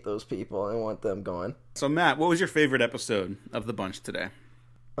 I hate those people. I want them gone. So, Matt, what was your favorite episode of the bunch today?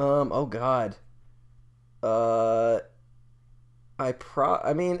 Oh, God. I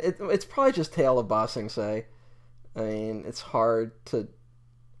mean, it's probably just Tale of Ba Sing Se. I mean, it's hard to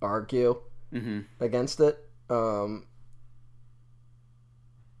argue against it.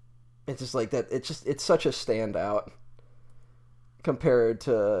 It's just like that. It's such a standout compared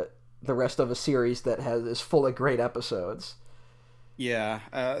to the rest of a series that is full of great episodes. Yeah,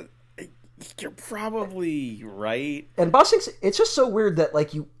 you're probably right. And Ba Sing Se, it's just so weird that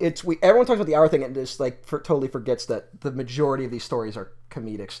like everyone talks about the hour thing and just like totally forgets that the majority of these stories are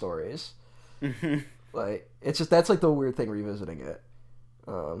comedic stories. Like it's just that's like the weird thing revisiting it.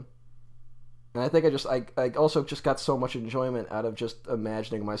 And I think I also just got so much enjoyment out of just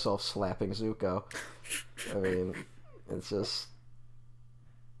imagining myself slapping Zuko. I mean, it's just,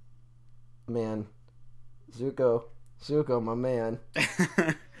 man, Zuko, my man.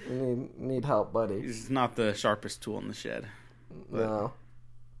 You need help, buddy. He's not the sharpest tool in the shed. No.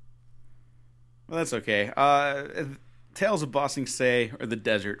 Well, that's okay. Tales of Ba Sing Se or the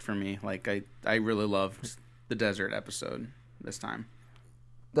desert for me. Like I really loved the desert episode this time.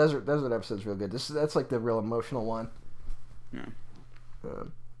 Desert episode's real good. That's like the real emotional one. Yeah.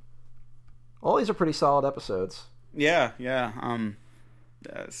 All these are pretty solid episodes. Yeah.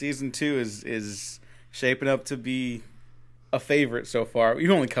 Season 2 is shaping up to be a favorite so far.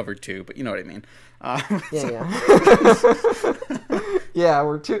 We've only covered 2, but you know what I mean. Yeah,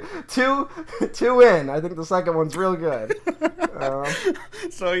 we're two in. I think the second one's real good.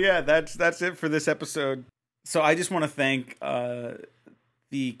 So yeah, that's it for this episode. So I just want to thank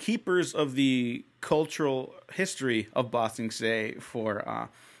the keepers of the cultural history of Ba Sing Se for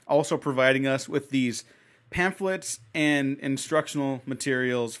also providing us with these pamphlets and instructional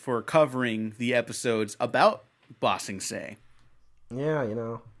materials for covering the episodes about Ba Sing Se. Yeah,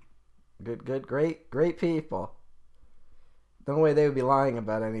 good, great people. No way they would be lying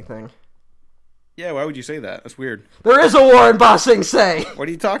about anything. Yeah, why would you say that? That's weird. There is a war in Ba Sing Se! What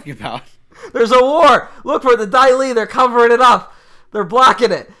are you talking about? There's a war! Look for the Dai Li, they're covering it up! They're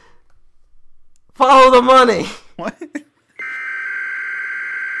blocking it! Follow the money! What?